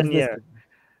 for That's one the year.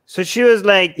 So she was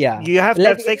like, yeah. you have to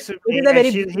Like, have sex with it is me, a and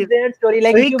very he's weird story.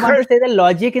 Like, so if he you want to cursed. say the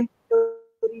logic in the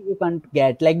story, you can't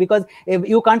get, like, because if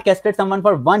you can't castrate someone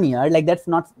for 1 year, like, that's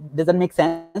not, doesn't make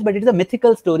sense. But it is a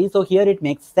mythical story, so here it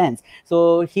makes sense.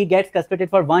 So he gets castrated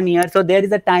for 1 year. So there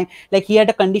is a time, like, he had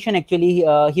a condition. Actually,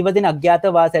 he was in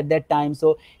Agyatavas at that time,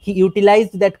 so he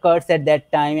utilized that curse at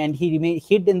that time, and he remained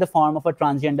hid in the form of a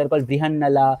transgender called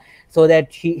Vrihannala, so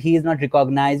that he is not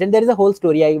recognized. And there is a whole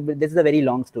story. This is a very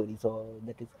long story, so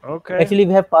that is Okay, actually,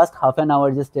 we have passed half an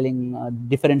hour just telling a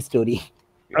different story.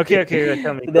 okay,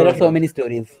 tell me, So there go, are so go. many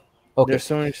stories. Okay. There's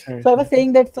so many stories. So I was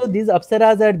saying that, so these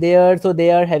apsaras are there, so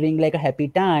they are having like a happy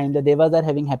time. The devas are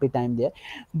having happy time there,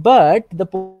 but the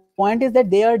point is that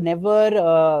they are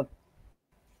never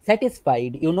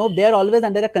satisfied. They are always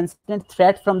under a constant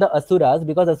threat from the asuras,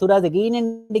 because asuras again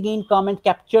and again come and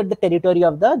capture the territory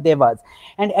of the devas.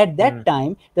 And at that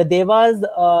time, the devas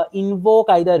invoke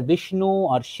either Vishnu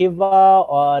or Shiva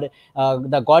or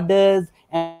the goddess.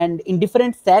 And in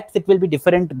different sects, it will be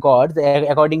different gods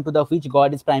according to the which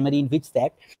god is primary in which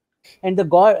sect. And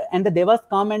the devas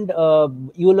come and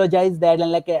eulogize that, and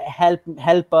like,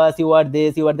 help us, you are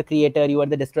this, you are the creator, you are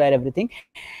the destroyer, everything.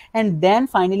 And then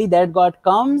finally that god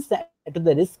comes to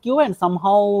the rescue, and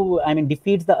somehow, I mean,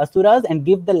 defeats the asuras and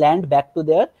give the land back to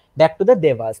the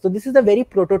devas. So this is a very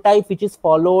prototype which is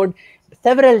followed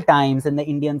several times in the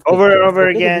Indian Over and scriptures. over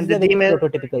Okay, so this again, is the a very demon,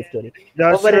 prototypical story. the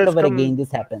Over and asuras over come again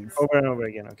this happens. over and over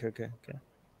again. Okay.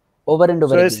 Over and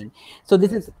over So it's again. So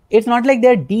this is, it's not like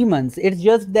they're demons, it's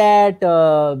just that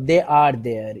they are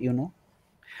there.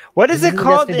 what So is this it is just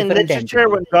called a in different literature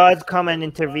entity. when gods come and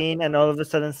intervene and all of a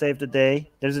sudden save the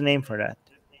day? There's a name for that.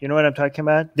 You know what I'm talking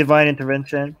about? Divine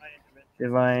intervention.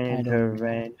 Divine I don't know.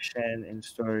 intervention in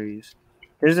stories.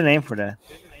 There's a name for that.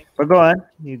 But go on.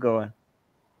 You go on.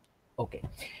 Okay.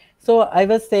 So I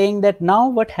was saying that now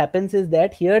what happens is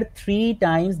that here 3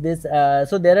 times this,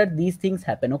 so there are these things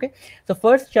happen. Okay. So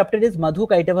first chapter is Madhu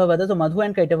Kaitava Vada. So Madhu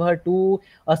and Kaitava are two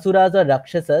asuras or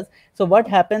rakshasas. So what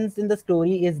happens in the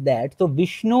story is that, so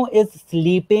Vishnu is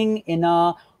sleeping in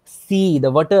a sea, the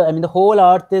water, I mean, the whole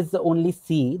earth is only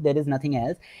sea, there is nothing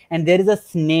else. And there is a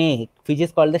snake which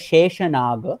is called the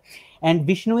Sheshanaga, and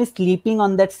Vishnu is sleeping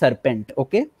on that serpent.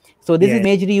 Okay. So this Yeah.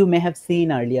 imagery you may have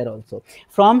seen earlier also.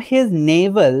 From his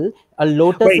navel, a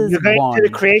lotus Wait, is you're going to the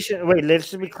born. creation. Wait,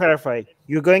 let's be clarified.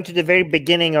 You're going to the very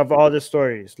beginning of all the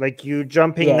stories. Like you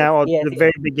jumping Yes, now to yes, the yes.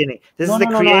 very beginning. This No, is the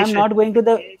no, no, no. I'm creation. not going to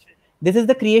the. This is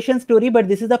the creation story, but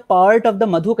this is a part of the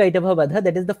Madhu Kaitava Vadha.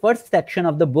 That is the first section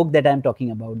of the book that I'm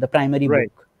talking about, the primary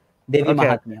Right. book, Devi Okay.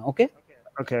 Mahatmya. Okay.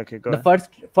 Okay, go The on.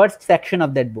 first section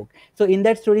of that book. So in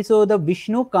that story, so the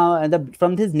Vishnu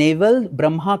from his navel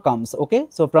Brahma comes. Okay,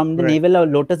 so from the Right. navel a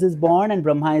lotus is born and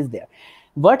Brahma is there.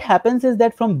 What happens is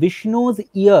that from Vishnu's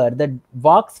ear, the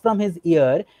wax from his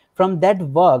ear, from that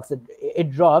wax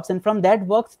it drops, and from that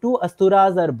wax two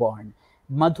asuras are born,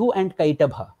 Madhu and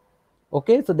Kaitabha.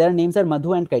 Okay, so their names are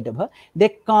Madhu and Kaitabha. They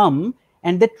come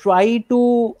and they try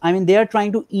to, I mean, they are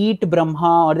trying to eat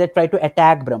Brahma, or they try to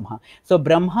attack Brahma. So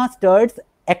Brahma starts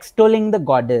extolling the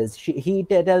goddess. He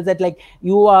tells that, like,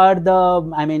 you are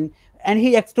the, I mean, and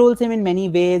he extols him in many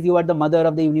ways. You are the mother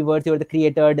of the universe, you are the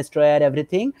creator, destroyer,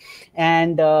 everything.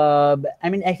 And I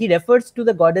mean, he refers to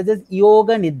the goddess as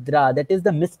Yoga Nidra, that is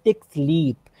the mystic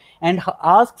sleep, and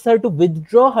asks her to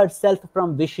withdraw herself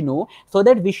from Vishnu so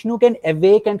that Vishnu can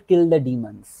awake and kill the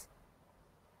demons.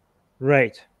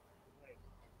 Right.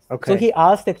 So he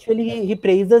asks, actually, he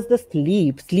praises the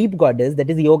sleep goddess, that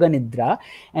is Yoga Nidra,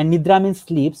 and Nidra means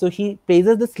sleep. So he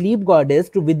praises the sleep goddess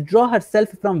to withdraw herself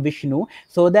from Vishnu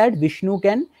so that Vishnu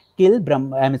can kill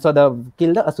Brahma, I mean,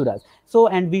 kill the Asuras. So,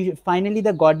 and we finally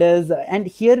the goddess, and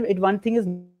here one thing is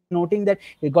noting that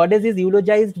the goddess is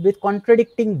eulogized with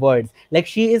contradicting words. Like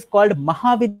she is called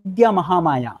Mahavidya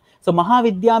Mahamaya. So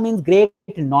Mahavidya means great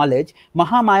knowledge,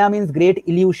 Mahamaya means great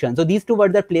illusion. So these two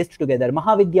words are placed together,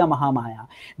 Mahavidya, Mahamaya.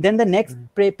 Then the next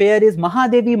pair is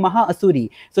Mahadevi,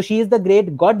 Mahaasuri. So she is the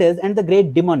great goddess and the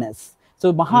great demoness.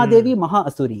 So Mahadevi,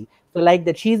 Mahaasuri. So like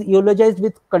that, she is eulogized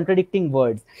with contradicting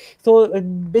words. So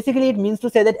basically it means to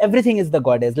say that everything is the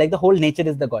goddess, like the whole nature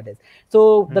is the goddess.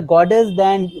 So the goddess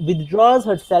then withdraws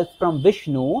herself from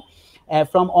Vishnu,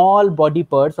 from all body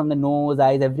parts, from the nose,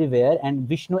 eyes, everywhere, and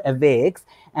Vishnu awakes,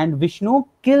 and Vishnu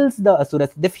kills the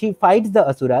Asuras. He fights the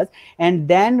Asuras, and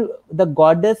then the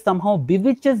goddess somehow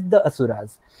bewitches the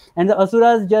Asuras, and the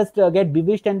Asuras just get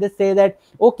bewitched, and they say that,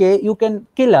 okay, you can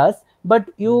kill us, but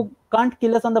you can't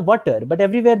kill us on the water. But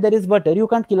everywhere there is water, you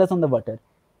can't kill us on the water.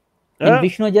 And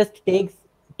Vishnu just takes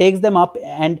them up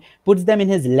and puts them in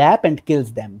his lap and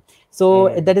kills them. So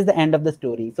that is the end of the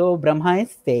story. So Brahma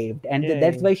is saved, and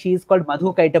that's why she is called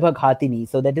Madhu Kaitava Ghatini.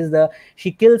 So that is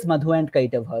she kills Madhu and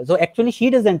Kaitava. So actually she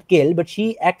doesn't kill, but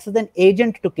she acts as an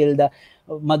agent to kill the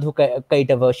Madhu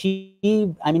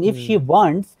Kaitava. I mean, if she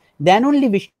wants, then only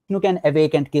Vishnu can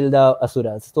awake and kill the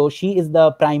Asuras. So she is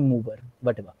the prime mover,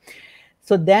 whatever.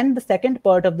 So then the second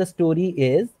part of the story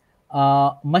is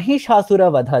Mahishasura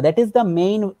Vadha. That is the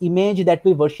main image that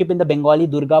we worship in the Bengali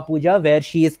Durga Puja, where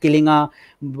she is killing a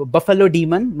buffalo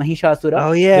demon, Mahishasura.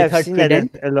 Oh yeah, with her I've seen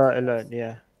trident. that a lot,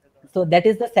 yeah. So that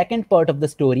is the second part of the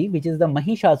story, which is the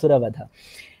Mahishasura Vadha.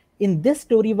 In this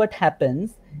story, what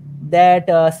happens,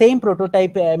 that same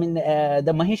prototype, I mean,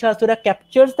 the Mahishasura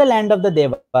captures the land of the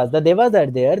Devas. The Devas are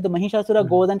there. The Mahishasura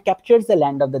goes and captures the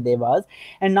land of the Devas.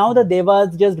 And now the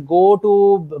Devas just go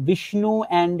to Vishnu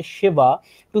and Shiva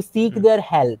to seek their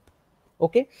help.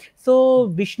 Okay. So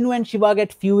Vishnu and Shiva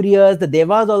get furious. The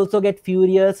Devas also get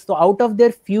furious. So out of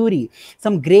their fury,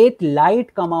 some great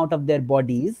light come out of their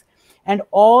bodies. And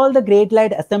all the great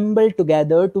light assemble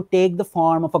together to take the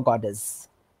form of a goddess.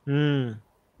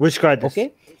 Which goddess?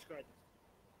 Okay.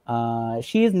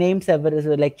 She is named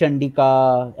several, like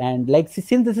Chandika, and like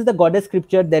since this is the goddess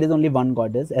scripture, there is only one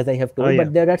goddess, as I have told,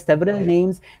 but there are several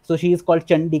names. So she is called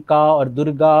Chandika or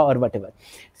Durga or whatever.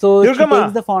 So she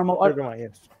takes the form of Durga,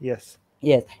 yes,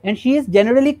 and she is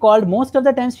generally called, most of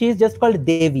the times she is just called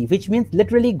Devi, which means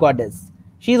literally goddess.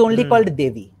 She is only called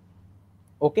Devi.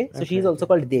 Okay, so she is also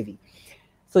called Devi.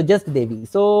 So just Devi.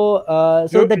 So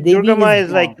so the Devi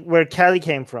is like where Kali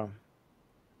came from.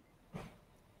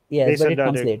 Yes, but it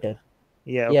comes later.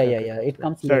 Yeah. It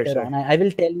comes later on. I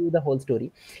will tell you the whole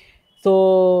story.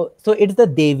 So it's the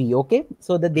Devi. Okay,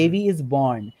 so the Devi is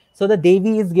born. So the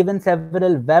Devi is given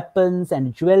several weapons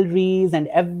and jewelries and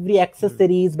every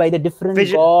accessories by the different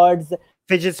gods.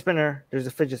 Fidget spinner. There's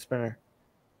a fidget spinner.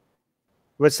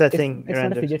 What's that thing? It's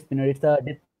not a fidget spinner. It's a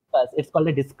discus. It's called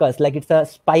a discus. Like it's a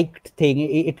spiked thing.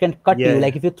 It can cut you.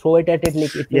 Like if you throw it at it,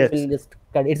 like it will just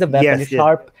cut. It's a weapon. It's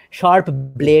sharp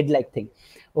blade like thing.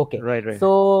 Okay. Right.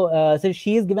 So so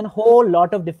she is given a whole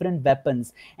lot of different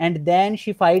weapons, and then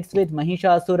she fights with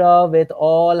Mahishasura with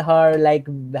all her like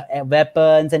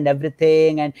weapons and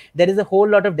everything. And there is a whole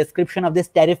lot of description of this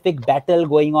terrific battle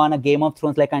going on, a Game of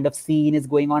Thrones like kind of scene is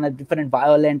going on, a different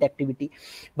violent activity,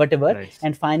 whatever. Nice.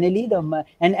 And finally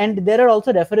and there are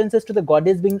also references to the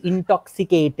goddess being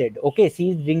intoxicated. Okay,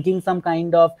 she's drinking some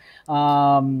kind of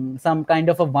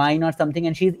a wine or something,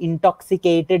 and she's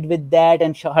intoxicated with that,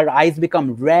 and her eyes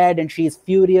become red, and she is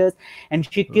furious, and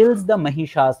she kills the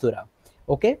Mahishasura.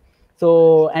 Okay,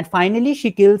 so and finally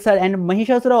she kills her, and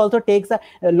Mahishasura also takes a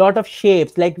lot of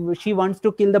shapes. Like she wants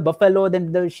to kill the buffalo,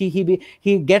 then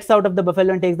he gets out of the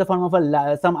buffalo and takes the form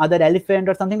of some other elephant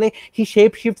or something. Like he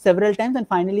shapeshifts several times, and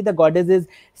finally the goddess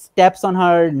steps on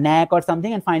her neck or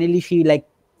something, and finally she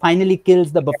finally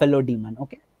kills the buffalo demon.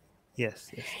 Okay.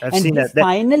 Yes. I've seen that.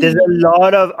 There's a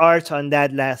lot of art on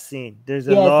that last scene. There's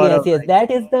a lot of that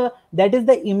is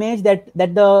the image that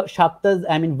the Shaktas,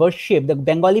 I mean, worship. The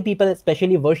Bengali people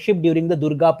especially worship during the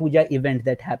Durga Puja event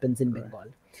that happens in Bengal.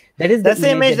 That's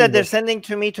the image that they're sending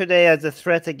to me today as a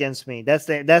threat against me. That's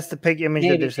the big image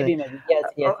that they're sending.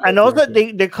 Yes. And also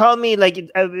they call me, like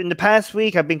in the past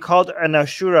week I've been called an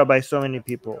Ashura by so many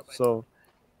people. So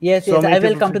Yes, I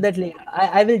will come to that later.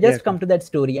 I will just come to that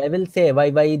story. I will say why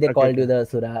they called you the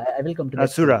Asura. I will come to that.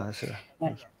 Asura.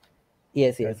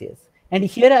 Yes. And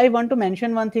here I want to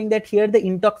mention one thing, that here the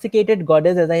intoxicated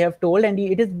goddess, as I have told, and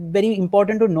it is very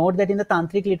important to note that in the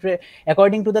tantric literature,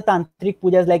 according to the tantric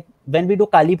pujas, like when we do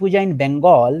Kali Puja in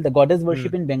Bengal, the goddess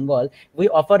worship in Bengal, we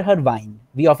offer her wine,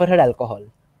 we offer her alcohol.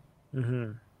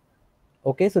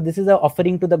 Okay, so this is a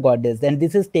offering to the goddess, and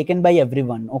this is taken by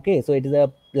everyone. Okay, so it is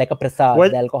like a prasad.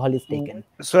 The alcohol is taken.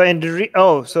 So in the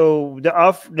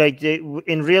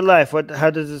in real life, how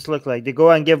does this look like? They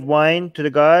go and give wine to the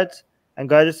gods and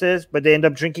goddesses, but they end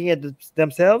up drinking it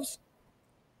themselves.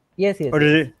 Yes.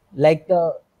 Like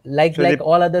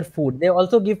all other food, they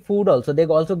also give food. Also, they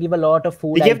also give a lot of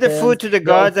food. They give the food to the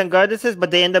gods and goddesses, but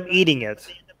they end up eating it.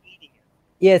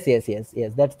 Yes.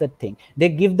 That's the thing. They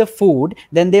give the food,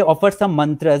 then they offer some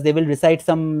mantras. They will recite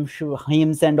some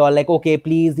hymns and all, like, okay,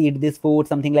 please eat this food,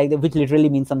 something like that, which literally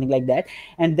means something like that.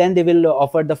 And then they will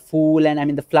offer the fool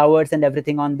and the flowers and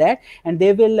everything on that. And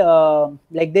they will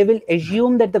they will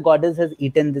assume that the goddess has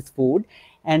eaten this food,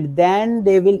 and then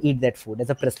they will eat that food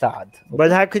as a prasad. Okay? But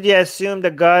how could you assume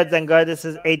the gods and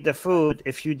goddesses ate the food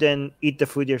if you then eat the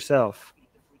food yourself?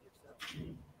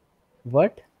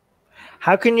 What?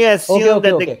 How can you assume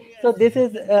that? Okay. So this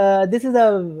is a,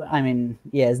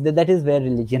 yes, that is where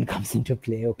religion comes into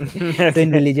play. Okay. So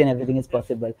in religion, everything is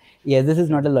possible. Yes, this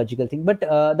is not a logical thing. But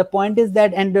the point is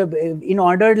that, and in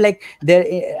order,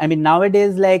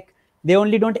 nowadays, like, they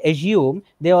only don't assume.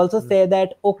 They also say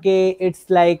that, okay, it's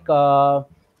like,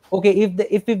 okay,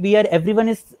 if everyone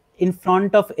is in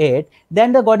front of it,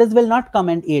 then the goddess will not come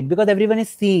and eat, because everyone is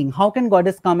seeing. How can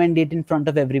goddess come and eat in front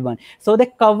of everyone? So they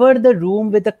cover the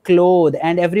room with a cloth,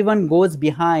 and everyone goes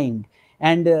behind,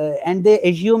 and they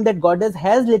assume that goddess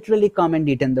has literally come and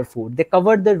eaten the food. They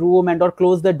covered the room or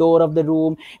closed the door of the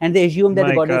room, and they assume that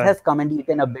the goddess has come and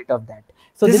eaten a bit of that.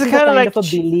 So this is kind of a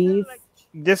belief.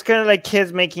 This kind of like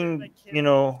kids making,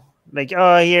 like,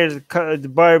 oh, here's the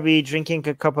Barbie drinking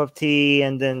a cup of tea,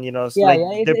 and then they're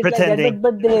pretending. Like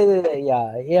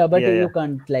that, but you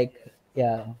can't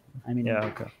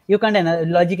you can't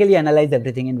logically analyze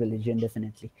everything in religion,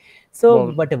 definitely.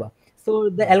 So whatever. So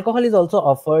the alcohol is also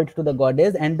offered to the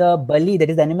goddess, and the bali, that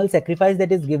is animal sacrifice,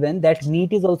 that is given, that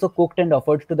meat is also cooked and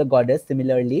offered to the goddess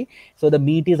similarly. So the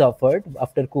meat is offered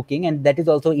after cooking, and that is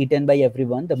also eaten by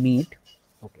everyone, the meat.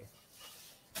 Okay.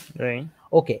 Right.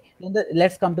 Okay,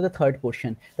 let's come to the third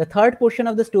portion. The third portion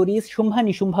of the story is Shumbha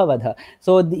Nishumbha Vadha.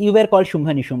 So you were called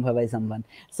Shumbha Nishumbha by someone.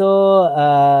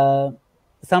 So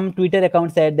some Twitter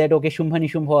account said that, okay, Shumbha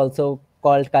Nishumbha also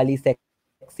called Kali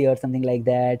sexy or something like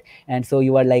that, and so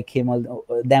you are like him,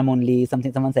 them only.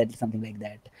 Someone said something like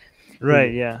that.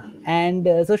 Right. Yeah. And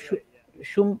so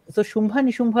Shumbha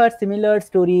Nishumbha are similar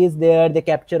stories there. They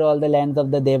capture all the lands of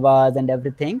the Devas and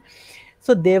everything.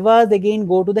 So Devas again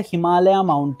go to the Himalaya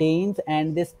mountains,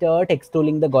 and they start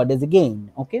extolling the goddess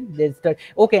again. Okay,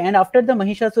 and after the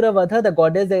Mahishasura Vadha, the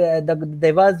goddess, the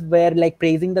Devas were like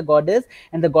praising the goddess,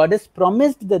 and the goddess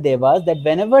promised the Devas that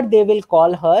whenever they will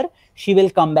call her, she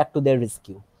will come back to their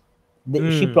rescue.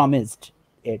 She promised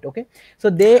it. Okay,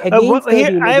 so they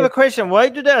again. I have a question. Why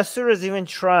do the Asuras even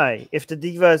try if the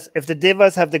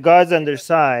Devas have the gods on their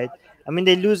side? I mean,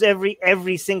 they lose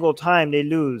every single time they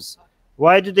lose.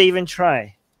 Why do they even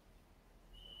try?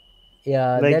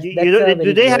 Yeah, like,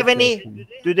 do they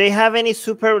have any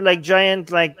super like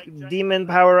giant like demon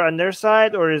power on their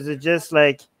side, or is it just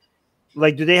like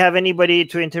do they have anybody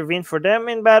to intervene for them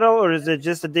in battle, or is it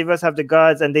just the Devas have the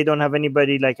gods and they don't have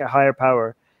anybody like a higher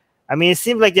power? I mean, it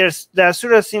seems like the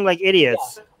Asuras seem like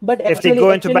idiots. Yeah, but if they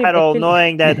go into battle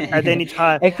knowing that at any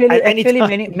time,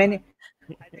 many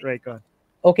right, go on.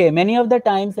 Okay, many of the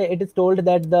times it is told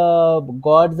that the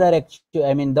gods are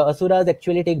actually, the Asuras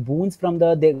actually take boons from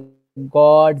the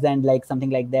gods and like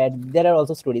something like that. There are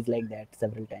also stories like that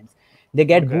several times. They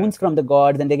get boons from the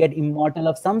gods and they get immortal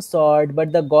of some sort,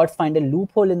 but the gods find a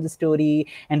loophole in the story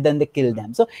and then they kill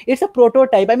them. So it's a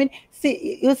prototype. I mean,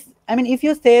 see, if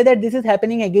you say that this is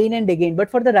happening again and again,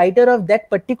 but for the writer of that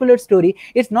particular story,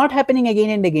 it's not happening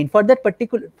again and again. For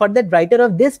that writer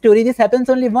of this story, this happens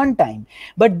only one time.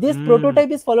 But this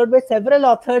prototype is followed by several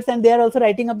authors, and they are also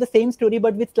writing up the same story,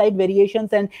 but with slight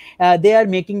variations, and they are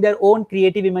making their own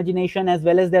creative imagination as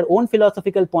well as their own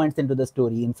philosophical points into the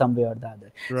story in some way or the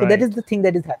other. Right. So that is the thing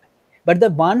that is happening. But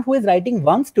the one who is writing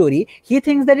one story, he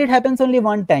thinks that it happens only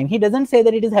one time. He doesn't say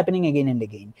that it is happening again and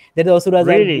again. That the Asuras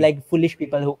are like foolish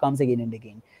people who comes again and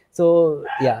again. So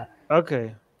yeah.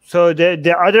 Okay. So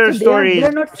the other stories, they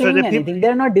are not saying anything. They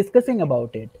are not discussing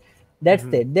about it. That's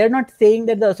it. They're not saying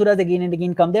that the Asuras again and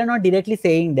again come. They're not directly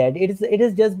saying that. It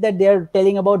is just that they are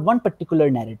telling about one particular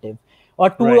narrative. or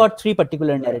two Right. or three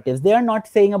particular narratives. They are not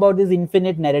saying about these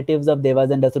infinite narratives of devas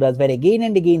and asuras where again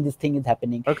and again this thing is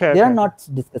happening. Okay. They are Okay. not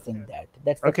discussing that.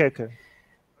 That's the Okay. point. Okay.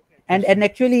 And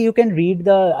actually you can read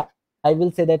the, I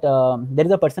will say that there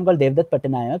is a person called Devdutt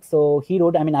Pattanayak. So he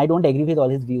wrote, I mean, I don't agree with all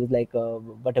his views, like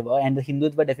whatever, and the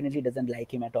Hindus but definitely doesn't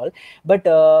like him at all. But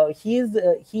he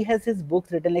has his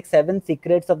books written like 7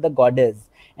 Secrets of the Goddess,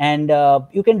 and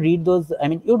you can read those. I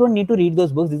mean, you don't need to read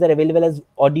those books. These are available as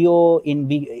audio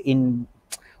in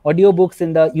audiobooks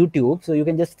in the YouTube. So you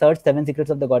can just search 7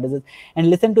 Secrets of the Goddesses and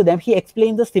listen to them. He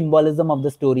explains the symbolism of the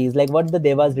stories, like what the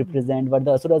devas represent, what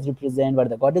the asuras represent, what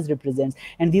the goddess represents.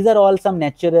 And these are all some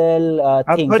natural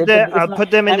things. It's I'll not,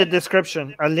 put them in I the mean,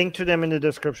 description. I'll link to them in the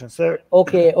description. So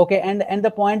okay. And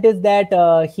the point is that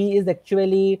he is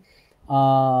actually,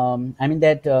 Devdutt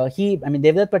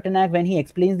Pattanayak, when he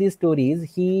explains these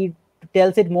stories, he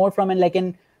tells it more from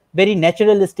an very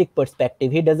naturalistic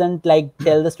perspective. He doesn't like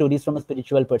tell the stories from a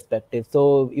spiritual perspective.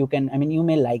 So you can, I mean, you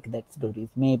may like that stories,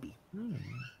 maybe.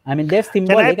 I mean, they're can I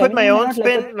symbolic. put mean, my you may own not like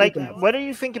spin? Like, what do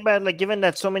you think about, like, given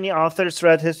that so many authors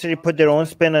throughout history put their own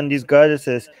spin on these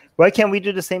goddesses? Why can't we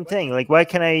do the same thing? Like, why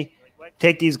can I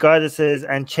take these goddesses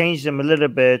and change them a little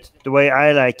bit the way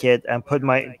I like it, and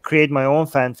create my own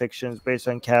fan fictions based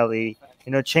on Kali?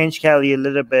 You know, change Kali a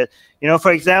little bit. You know,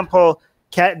 for example,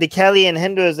 the Kali in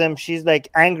Hinduism, she's like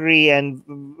angry and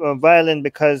violent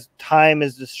because time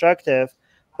is destructive.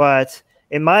 But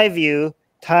in my view,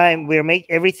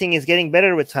 everything is getting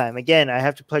better with time. Again, I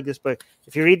have to plug this book.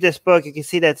 If you read this book, you can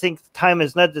see that time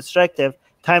is not destructive.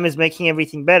 Time is making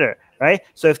everything better, right?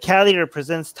 So if Kali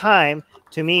represents time,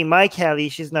 to me, my Kali,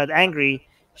 she's not angry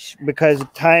because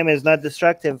time is not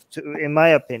destructive, in my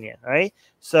opinion, right?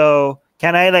 So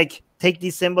can I like take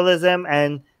these symbolism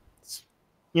and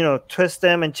twist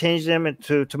them and change them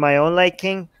to my own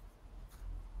liking?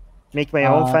 Make my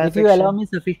own fan If you allow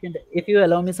fiction? me if you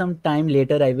allow me some time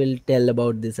later, I will tell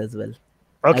about this as well.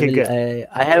 Okay, good.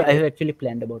 I have actually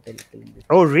planned about a little in this.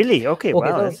 Oh, really? Okay,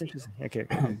 Okay, wow, so that's interesting. Okay.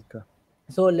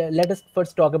 so let us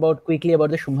first talk quickly about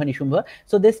the Shumbha Nishubha.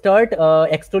 So they start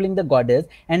extolling the goddess,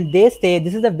 and they say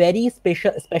this is a very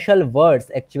special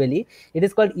verse. Actually, it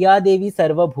is called Ya Devi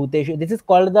Sarva Bhuteshu. This is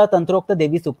called the Tantrokta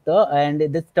Devi Sukta, and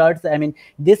this starts. I mean,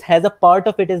 this has a part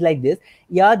of it is like this: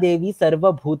 Ya Devi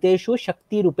Sarva Bhuteshu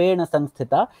Shakti Rupena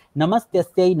Samsthita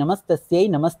Namastasyai Namastasyai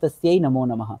Namastasyai Namo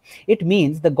Namaha. It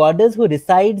means the goddess who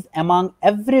resides among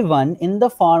everyone in the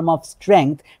form of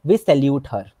strength. We salute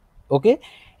her. Okay.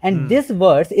 And this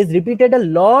verse is repeated a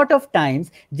lot of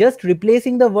times, just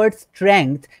replacing the word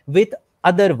strength with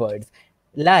other words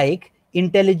like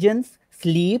intelligence,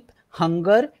 sleep,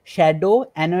 hunger,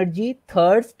 shadow, energy,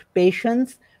 thirst,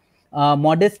 patience,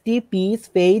 modesty, peace,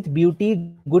 faith, beauty,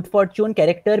 good fortune,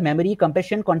 character, memory,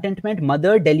 compassion, contentment,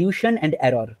 mother, delusion, and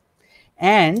error.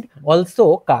 And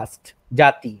also caste,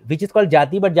 jati, which is called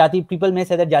jati, but jati, people may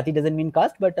say that jati doesn't mean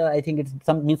caste, but I think it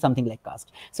means something like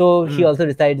caste. So she also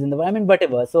resides in the, I mean,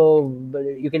 whatever. So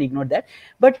you can ignore that.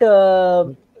 But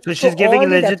so she's giving all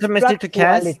these legitimacy to abstract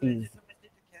caste. qualities.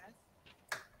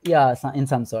 Yeah, in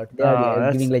some sort, they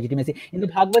are giving That's legitimacy. In the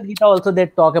Bhagavad Gita also they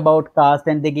talk about caste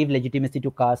and they give legitimacy to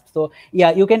caste. So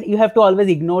yeah, you have to always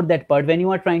ignore that part when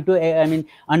you are trying to I mean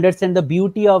understand the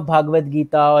beauty of Bhagavad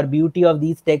Gita or beauty of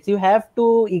these texts. You have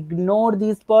to ignore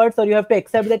these parts, or you have to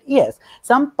accept that yes,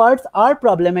 some parts are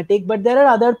problematic, but there are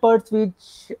other parts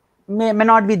which may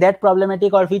not be that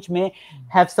problematic, or which may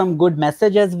have some good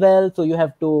message as well. So you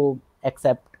have to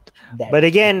accept that. But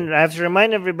again, I have to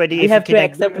remind everybody, We have to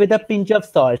accept with a pinch of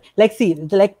salt. Like, see,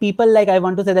 like people like, I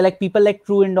want to say that like people like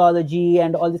true Indology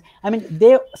and all this, I mean,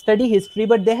 they study history,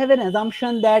 but they have an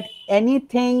assumption that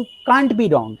anything can't be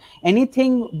wrong.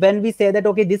 Anything, when we say that,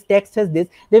 okay, this text has this,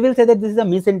 they will say that this is a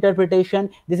misinterpretation,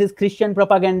 this is Christian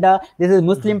propaganda, this is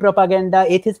Muslim propaganda,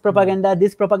 atheist propaganda,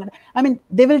 this propaganda. I mean,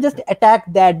 they will just attack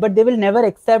that, but they will never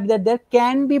accept that there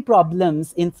can be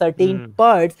problems in certain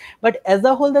parts, but as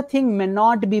a whole, the thing may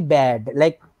not be bad.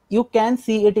 Like, you can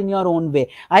see it in your own way.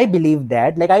 I believe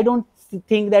that. Like, I don't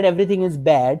think that everything is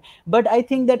bad, but I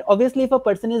think that obviously if a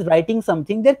person is writing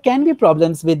something, there can be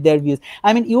problems with their views.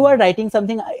 I mean, you are writing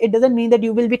something, it doesn't mean that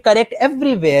you will be correct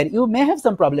everywhere. You may have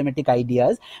some problematic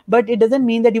ideas, but it doesn't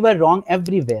mean that you are wrong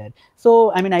everywhere.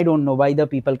 So I mean, I don't know why the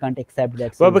people can't accept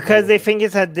that. Well, because they think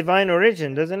it's a divine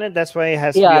origin, doesn't it? That's why it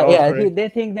has to be yeah. They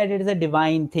think that it is a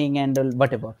divine thing and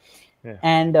whatever.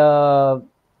 And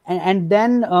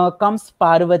then comes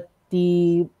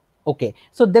Parvati. Okay,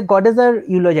 so the goddesses are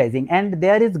eulogizing, and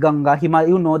there is Ganga.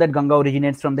 You know that Ganga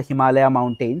originates from the Himalaya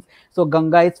mountains. So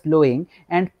Ganga is flowing,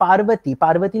 and Parvati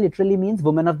literally means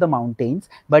woman of the mountains.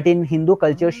 But in Hindu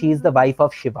culture, she is the wife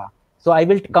of Shiva. So I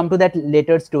will come to that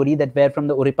later story, that where from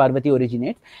the Parvati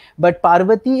originates. But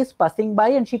Parvati is passing by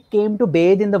and she came to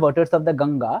bathe in the waters of the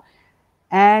Ganga.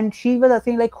 And she was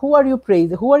asking, like, who are you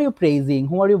praising? Who are you praising?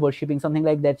 Who are you worshipping? Something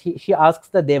like that. She asks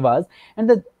the devas,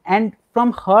 and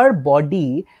from her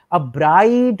body,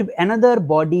 another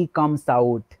body comes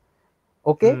out.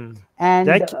 Okay. And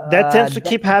that tends to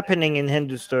keep happening in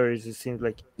Hindu stories, it seems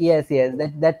like. Yes,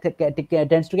 that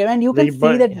tends to get, and you can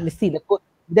see that.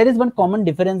 There is one common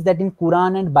difference, that in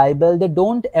Quran and Bible, they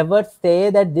don't ever say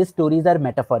that these stories are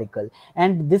metaphorical.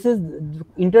 And this is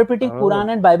interpreting Quran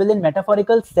and Bible in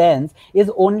metaphorical sense is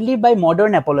only by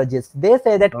modern apologists. They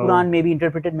say that Quran may be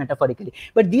interpreted metaphorically.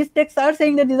 But these texts are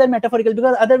saying that these are metaphorical,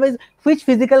 because otherwise, which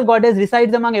physical goddess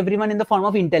resides among everyone in the form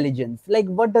of intelligence? Like,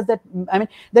 what does that, I mean,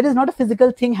 there is not a physical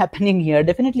thing happening here.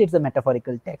 Definitely it's a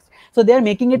metaphorical text. So they are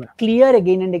making it clear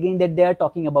again and again that they are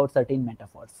talking about certain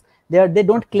metaphors. They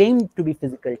don't claim to be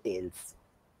physical tales.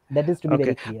 That is to be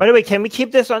very clear. By the way, can we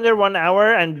keep this under 1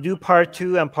 hour and do part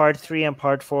 2 and part 3 and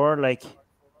part 4, like,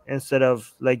 instead of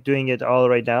like doing it all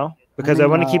right now? Because I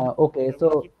want to keep. Okay,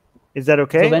 so is that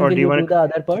okay? So when will you do the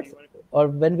other parts? Or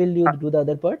when will you do the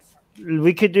other parts?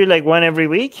 We could do like one every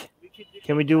week.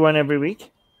 Can we do one every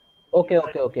week?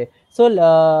 Okay. So,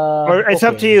 or it's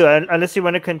up to you. Unless you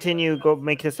want to continue, go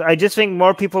make this. I just think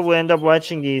more people will end up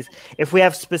watching these if we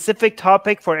have specific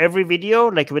topic for every video,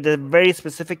 like with a very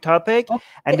specific topic,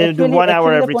 and then do 1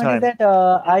 hour every time. The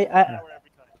point is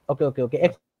that okay.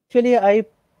 Actually, I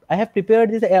have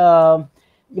prepared this.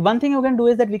 One thing you can do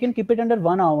is that we can keep it under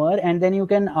 1 hour, and then you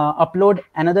can upload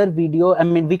another video. I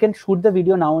mean, we can shoot the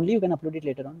video now only. You can upload it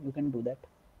later on. You can do that.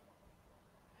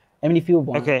 I mean, if you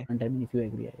want. Okay. I mean, if you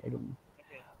agree, I don't know.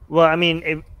 Well, I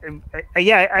mean,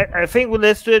 I think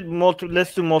let's do it.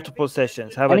 Let's do multiple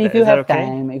sessions. How about if that? you have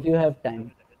time, if you have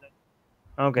time.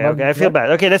 Okay. I feel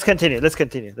bad. Okay, let's continue. All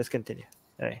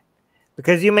right.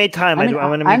 Because you made time. I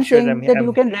want to make sure that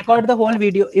you can record the whole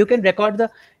video. You can record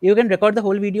the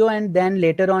whole video, and then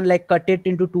later on, like, cut it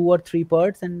into 2 or 3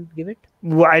 parts and give it.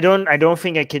 Well, I don't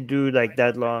think I could do like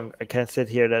that long. I can't sit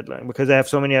here that long because I have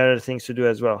so many other things to do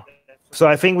as well. So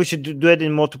I think we should do it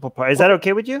in multiple parts. Is that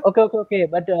okay with you? Okay.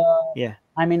 But yeah,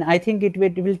 I mean, I think it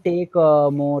will take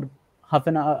more half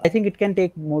an hour. I think it can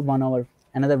take more 1 hour,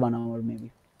 another 1 hour maybe,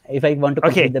 if I want to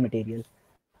complete the material.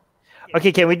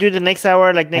 Okay, can we do the next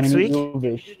hour like next week? You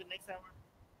wish.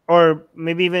 Or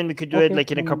maybe even we could do it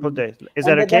like in a couple of days. Is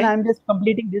that okay? Then I'm just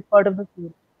completing this part of the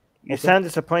story. You sound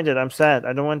disappointed. I'm sad.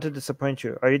 I don't want to disappoint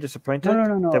you. Are you disappointed?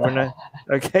 No. That we're not...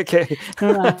 Okay.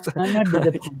 No, I'm not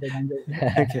disappointed.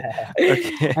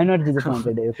 Okay. I'm not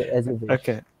disappointed. As you wish.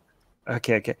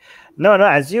 Okay. No,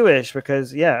 as you wish.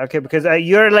 Because because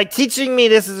you're like teaching me.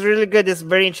 This is really good. This is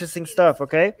very interesting stuff.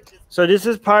 Okay. So this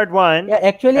is part 1. Yeah,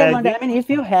 actually, I mean, if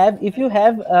you have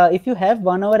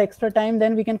 1 hour extra time,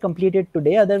 then we can complete it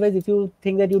today. Otherwise, if you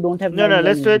think that you don't have no,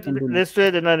 let's do it. Let's do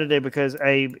it another day because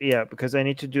I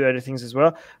need to do other things as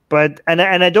well. But and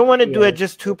I don't want to do it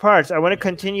just 2 parts. I want to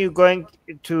continue going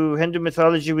to Hindu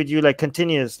mythology with you like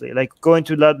continuously, like go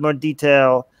into a lot more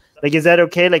detail. Like, is that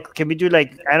okay? Like, can we do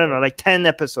like, I don't know, like 10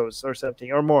 episodes or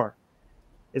something or more?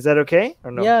 Is that okay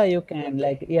or no? Yeah, you can.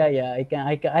 Like,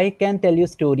 I can tell you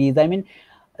stories. I mean,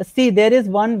 see, there is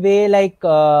one way, like,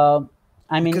 I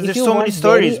mean, because if there's you so want many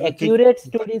stories. Very accurate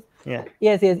stories. Yeah.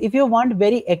 Yes. If you want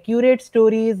very accurate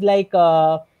stories, like,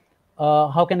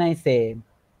 how can I say,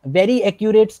 very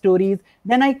accurate stories,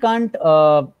 then I can't.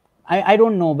 I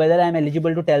don't know whether I'm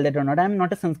eligible to tell that or not. I'm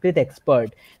not a Sanskrit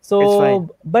expert. So,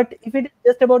 but if it is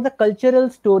just about the cultural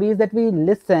stories that we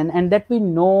listen and that we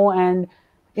know and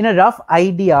in a rough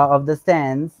idea of the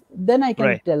sense, then I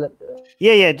can tell.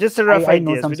 Yeah, just a rough idea. I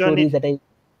know some stories that I.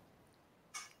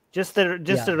 Just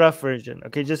a rough version.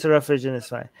 Okay, just a rough version is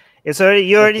fine. It's already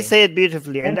you already say it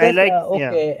beautifully, and I like.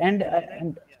 Okay,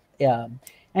 and yeah.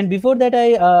 And before that,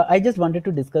 I just wanted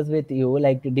to discuss with you,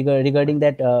 like, regarding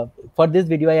that, for this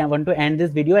video, I want to end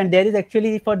this video. And there is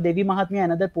actually, for Devi Mahatmya,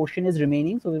 another portion is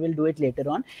remaining. So we will do it later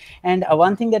on. And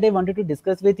one thing that I wanted to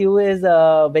discuss with you is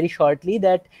very shortly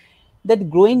that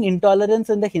growing intolerance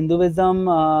in the Hinduism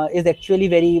is actually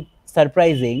very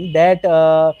surprising. That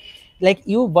like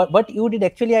what you did,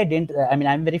 actually, I didn't. I mean,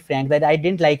 I'm very frank that I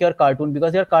didn't like your cartoon,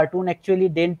 because your cartoon actually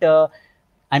didn't.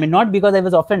 I mean, not because I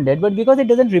was offended, but because it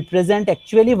doesn't represent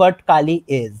actually what Kali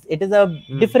is. It is a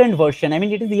different version. I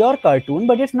mean, it is your cartoon,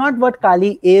 but it's not what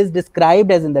Kali is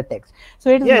described as in the text. So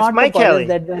it is not the goddess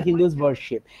that the Hindus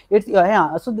worship. It's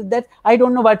So that I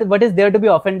don't know what is there to be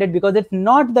offended, because it's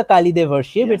not the Kali they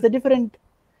worship. It's a different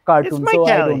cartoon. So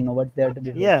I don't know what's there to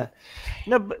be. Yeah.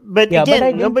 No, but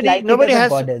again, nobody has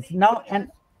goddess now. And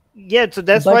so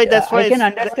that's why I can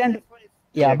understand.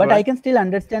 Yeah, go but I ahead. can still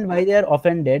understand why they are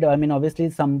offended. I mean, obviously,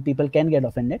 some people can get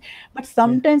offended, but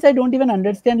sometimes I don't even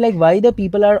understand like why the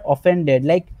people are offended.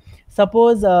 Like,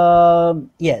 suppose,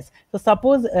 yes. So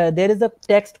suppose there is a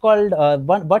text called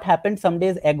what happened some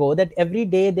days ago, that every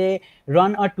day they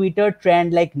run a Twitter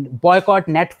trend like boycott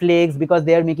Netflix because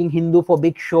they are making Hindu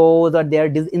phobic shows, or they are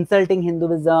insulting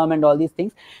Hinduism and all these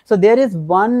things. So there is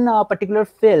one particular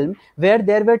film where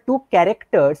there were two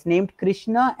characters named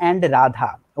Krishna and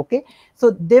Radha. Okay,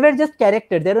 so they were just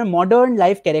characters, they were modern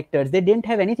life characters, they didn't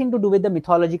have anything to do with the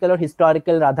mythological or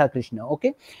historical Radha Krishna.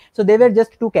 Okay, so they were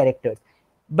just two characters,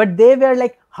 but they were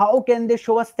like, how can they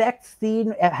show a sex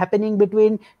scene happening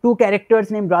between two characters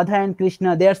named Radha and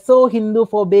Krishna? They are so Hindu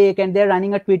phobic, and they're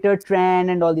running a Twitter trend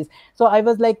and all this. So I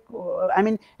was like, I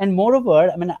mean, and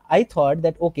moreover, I mean, I thought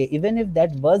that okay, even if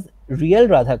that was real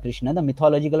Radha Krishna, the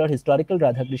mythological or historical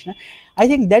Radha Krishna, I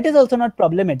think that is also not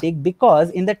problematic,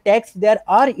 because in the text there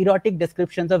are erotic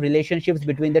descriptions of relationships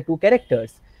between the two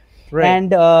characters. Right.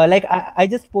 And like I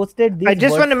just posted I these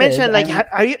just want to verses. mention, I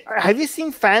like, mean, have you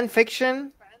seen fan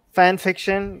fiction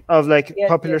of like yes,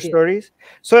 popular yes, yes. stories?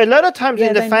 So a lot of times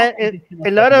in Yes, the I know fan, fan fiction a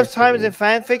of lot popular of times in stories.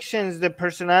 fan fictions, the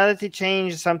personality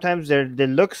change. Sometimes their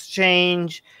looks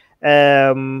change.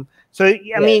 So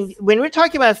I mean, Yes. when we're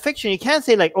talking about fiction, you can't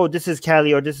say like, oh, this is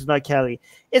Cali or this is not Cali.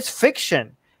 It's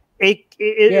fiction. Yes,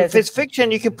 If it's it's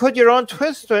fiction, you can fiction. put your own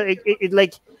twist to it.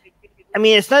 Like, I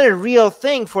mean, it's not a real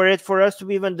thing for us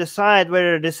to even decide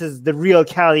whether this is the real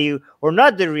Cali or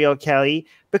not the real Cali,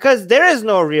 because there is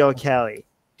no real Cali.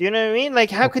 Do you know what I mean?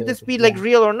 Like, how could Okay, this okay, be like yeah.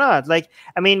 real or not? Like,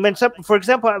 I mean, for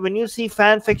example, when you see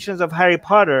fan fictions of Harry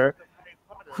Potter,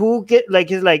 who get like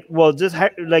is like, well, just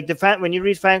like the fan when you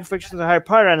read fan fictions of Harry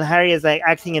Potter and Harry is like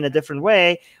acting in a different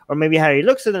way, or maybe Harry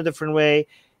looks in a different way,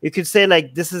 you could say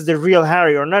like this is the real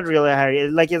Harry or not real Harry.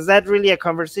 Like, is that really a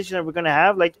conversation that we're gonna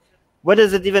have? Like, what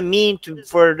does it even mean to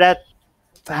for that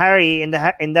Harry in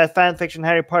that fan fiction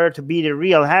Harry Potter to be the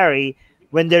real Harry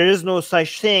when there is no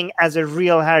such thing as a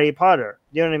real Harry Potter?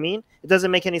 Do you know what I mean? It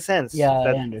doesn't make any sense. Yeah, I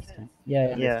That understand. Yeah, I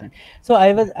yeah. understand. So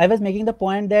I was making the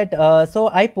point that so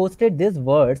I posted this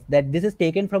verse, that this is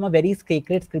taken from a very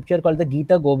sacred scripture called the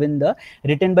Gita Govinda,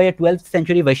 written by a 12th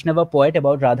century Vaishnava poet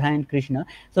about Radha and Krishna.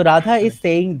 So Radha is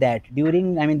saying that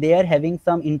during, I mean, they are having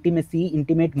some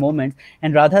intimate moments,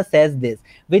 and Radha says this: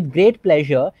 with great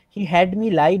pleasure, he had me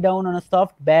lie down on a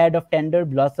soft bed of tender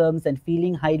blossoms, and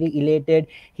feeling highly elated,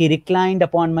 he reclined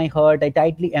upon my heart. I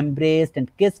tightly embraced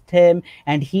and kissed him,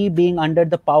 and he, being under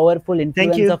the powerful Thank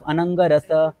influence you. of Okay,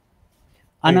 go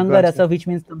Ananga on. rasa, which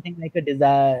means something like a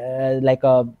desire, like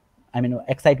a, I mean,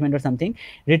 excitement or something,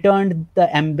 returned the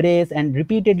embrace and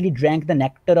repeatedly drank the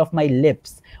nectar of my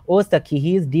lips. Oh, Sakhi,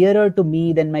 he is dearer to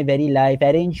me than my very life.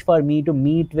 Arrange for me to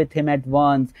meet with him at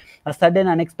once. A sudden,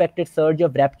 unexpected surge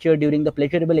of rapture during the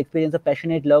pleasurable experience of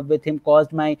passionate love with him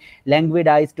caused my languid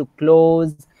eyes to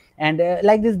close. And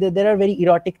like this, there are very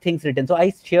erotic things written. So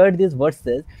I shared these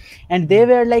verses, and they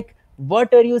were like,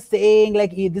 what are you saying?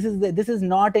 Like, this is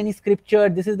not any scripture,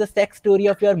 this is the sex story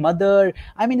of your mother.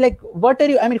 I mean, like, what are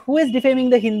you, I mean, who is defaming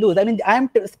the Hindus? I mean,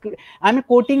 I'm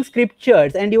quoting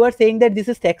scriptures, and you are saying that this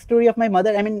is sex story of my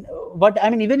mother. I mean, what, I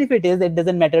mean, even if it is, it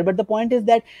doesn't matter, but the point is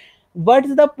that,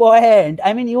 what's the point?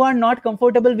 I mean, you are not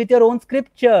comfortable with your own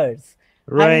scriptures.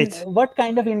 I mean, Right. what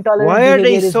kind of intolerant behavior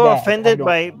is that? I don't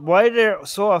know. Why they're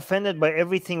so offended by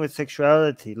everything with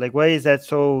sexuality? Like, why is that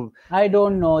so? I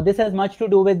don't know. This has much to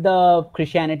do with the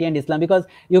Christianity and Islam, because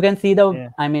you can see the, Yeah.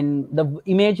 I mean, the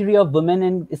imagery of women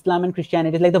in Islam and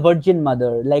Christianity is like the Virgin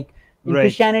Mother. Like in Right.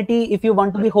 Christianity, if you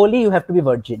want to be holy, you have to be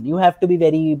virgin. You have to be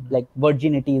very, like,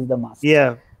 virginity is the must.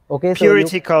 Yeah. Okay, so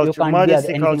Purity you culture, can't be modesty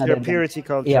anything culture, other than, purity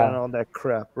culture, and yeah. all that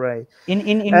crap. Right. In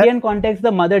Uh, Indian context,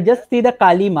 the mother, just see the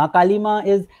Kalima. Kalima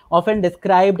is often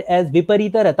described as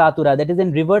Viparita Ratatura, that is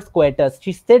in reverse coitus.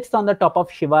 She sits on the top of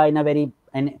Shiva in a very,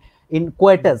 and in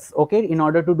coitus, okay, in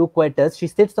order to do coitus, she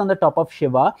sits on the top of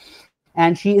Shiva,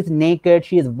 and she is naked,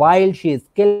 she is wild, she is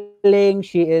killing,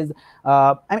 she is,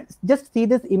 I mean, just see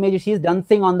this image. She is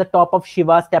dancing on the top of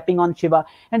Shiva, stepping on Shiva,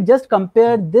 and just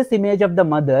compare this image of the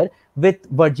mother with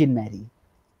Virgin Mary.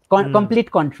 mm,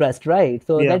 Complete contrast, right?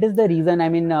 So yeah. that is the reason. I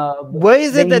mean, Why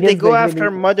is the it that they Indians go after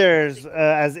basically, mothers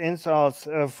as insults?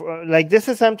 Like, this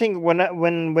is something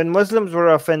when Muslims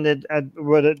were offended at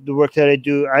the work that I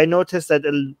do, I noticed that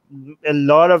a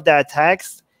lot of the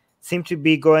attacks seem to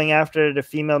be going after the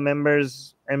female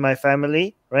members in my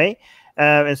family, right?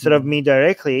 Instead of mm, me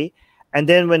directly. And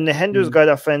then when the Hindus mm, got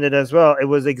offended as well, it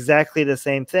was exactly the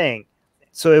same thing.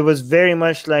 So it was very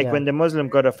much like yeah, when the Muslim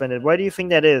got offended. Why do you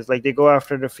think that is? Like, they go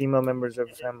after the female members of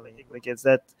the family. Like, is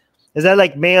that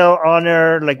like male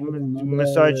honor, like I don't know. They are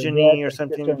misogyny or sexist or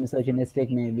something?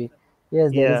 misogynistic, maybe.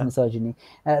 Yes, there is Yeah. misogyny.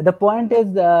 The point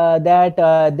is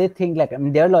that they think like, I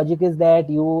mean, their logic is that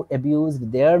you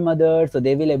abused their mother, so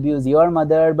they will abuse your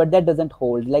mother, but that doesn't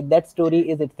hold. Like that story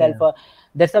is itself Yeah.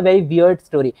 that's a very weird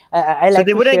story. I So like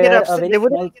they to wouldn't get share a upset. very They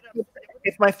wouldn't small. get upset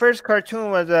if my first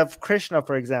cartoon was of Krishna,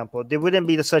 for example. There wouldn't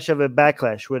be such of a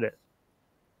backlash, would it?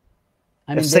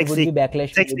 I If mean, there would be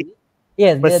backlash sexy, maybe.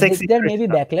 Yes, but sexy there may be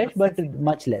Krishna, backlash, but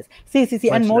much less. See. And much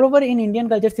less. moreover, in Indian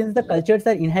culture, since the cultures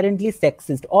are inherently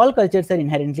sexist, all cultures are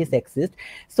inherently sexist.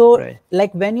 So, Right.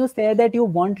 like when you say that you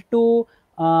want to,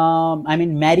 I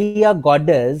mean, marry a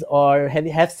goddess or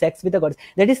have sex with a goddess,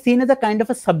 that is seen as a kind of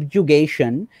a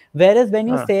subjugation. Whereas when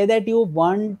you Huh. say that you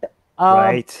want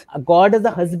Right. a god as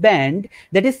a husband,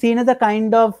 that is seen as a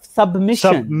kind of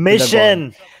submission to the god.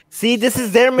 Submission. See, this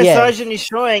is their Yes. misogyny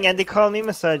showing, and they call me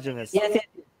misogynist. Yes.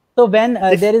 So when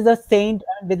This, there is a saint,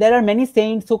 there are many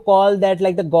saints who call that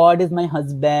like the God is my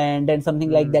husband and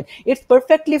something like that. It's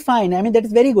perfectly fine. I mean, that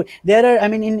is very good. There are, I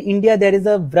mean, in India there is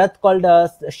a vrat called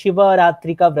Shiva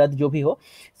Ratrika Vrat, jo bhi ho.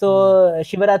 So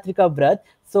Shiva Ratrika Vrat.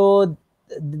 So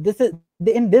this is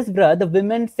in this vrat, the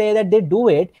women say that they do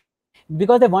it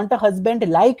because they want a husband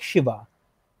like Shiva.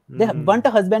 They want a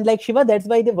husband like Shiva, that's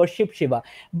why they worship Shiva.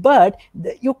 But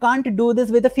you can't do this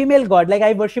with a female god. Like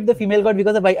I worship the female god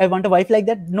because I want a wife like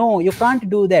that. No, you can't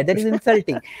do that. That is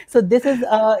insulting. So this is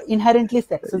inherently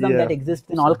sexism that yeah. exists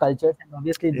in all cultures, and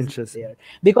obviously this is Interesting. there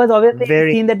because obviously it's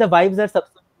Very. seen that the wives are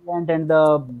subservient and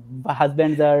the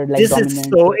husbands are like This is dominant.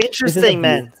 so So this is a interesting, view.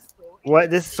 man. What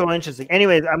this is so interesting.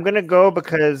 Anyways, I'm gonna go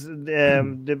because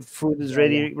the food is Yeah.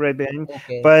 ready right behind me.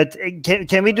 Okay. But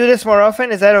can we do this more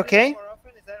often? Is that okay?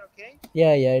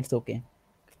 Yeah, it's okay.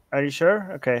 Are you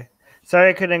sure? Okay. Sorry,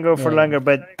 I couldn't go for Yeah. longer,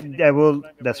 but I will.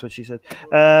 That's what she said.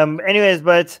 Anyways,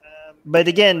 but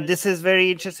again, this is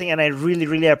very interesting, and I really,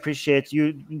 really appreciate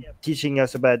you teaching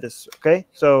us about this. Okay,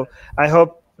 so I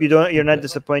hope you're not Okay.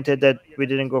 disappointed that we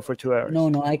didn't go for 2 hours.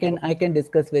 No, I can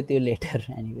discuss with you later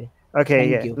anyway. Okay,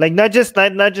 Thank yeah, you. like not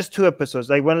just 2 episodes.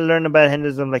 I want to learn about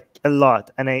Hinduism like a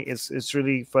lot, and it's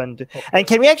really fun. And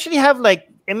can we actually have like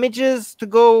images to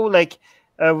go like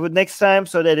with next time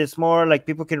so that it's more like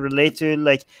people can relate to,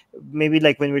 like maybe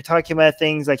like when we're talking about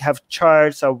things, like have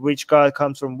charts of which god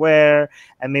comes from where,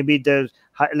 and maybe the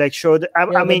like show the. I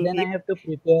Yeah, but mean, then I have to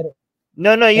prepare.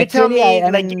 no, you tell Actually, me. I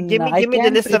Like, mean, I give me the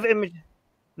can list of images.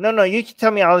 No, you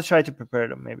tell me. I'll try to prepare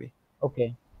them. Maybe.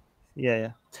 Okay.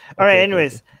 Yeah. All right.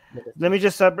 Anyways. Let me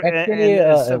just Actually,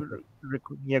 okay.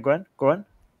 yeah, go on. You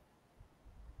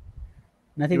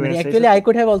Nothing. want to say Actually, I something?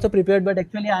 could have also prepared, but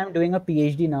actually, I'm doing a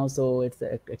PhD now, so it's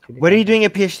actually What are you time doing a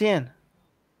consuming. PhD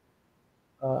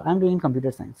in? I'm doing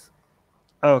computer science.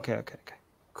 Oh, okay,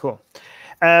 cool.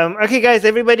 Okay, guys,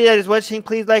 everybody that is watching,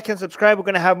 please like and subscribe. We're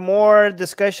gonna have more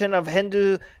discussion of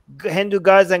Hindu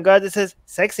gods and goddesses,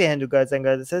 sexy Hindu gods and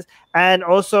goddesses, and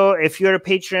also if you're a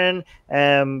patron,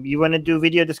 you want to do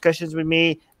video discussions with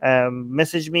me,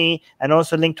 message me, and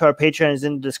also link to our Patreon is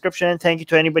in the description. Thank you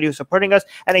to anybody who's supporting us.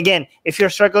 And again, if you're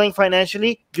struggling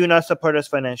financially, do not support us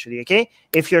financially. Okay,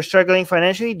 if you're struggling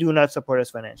financially, do not support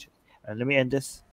us financially. Let me end this.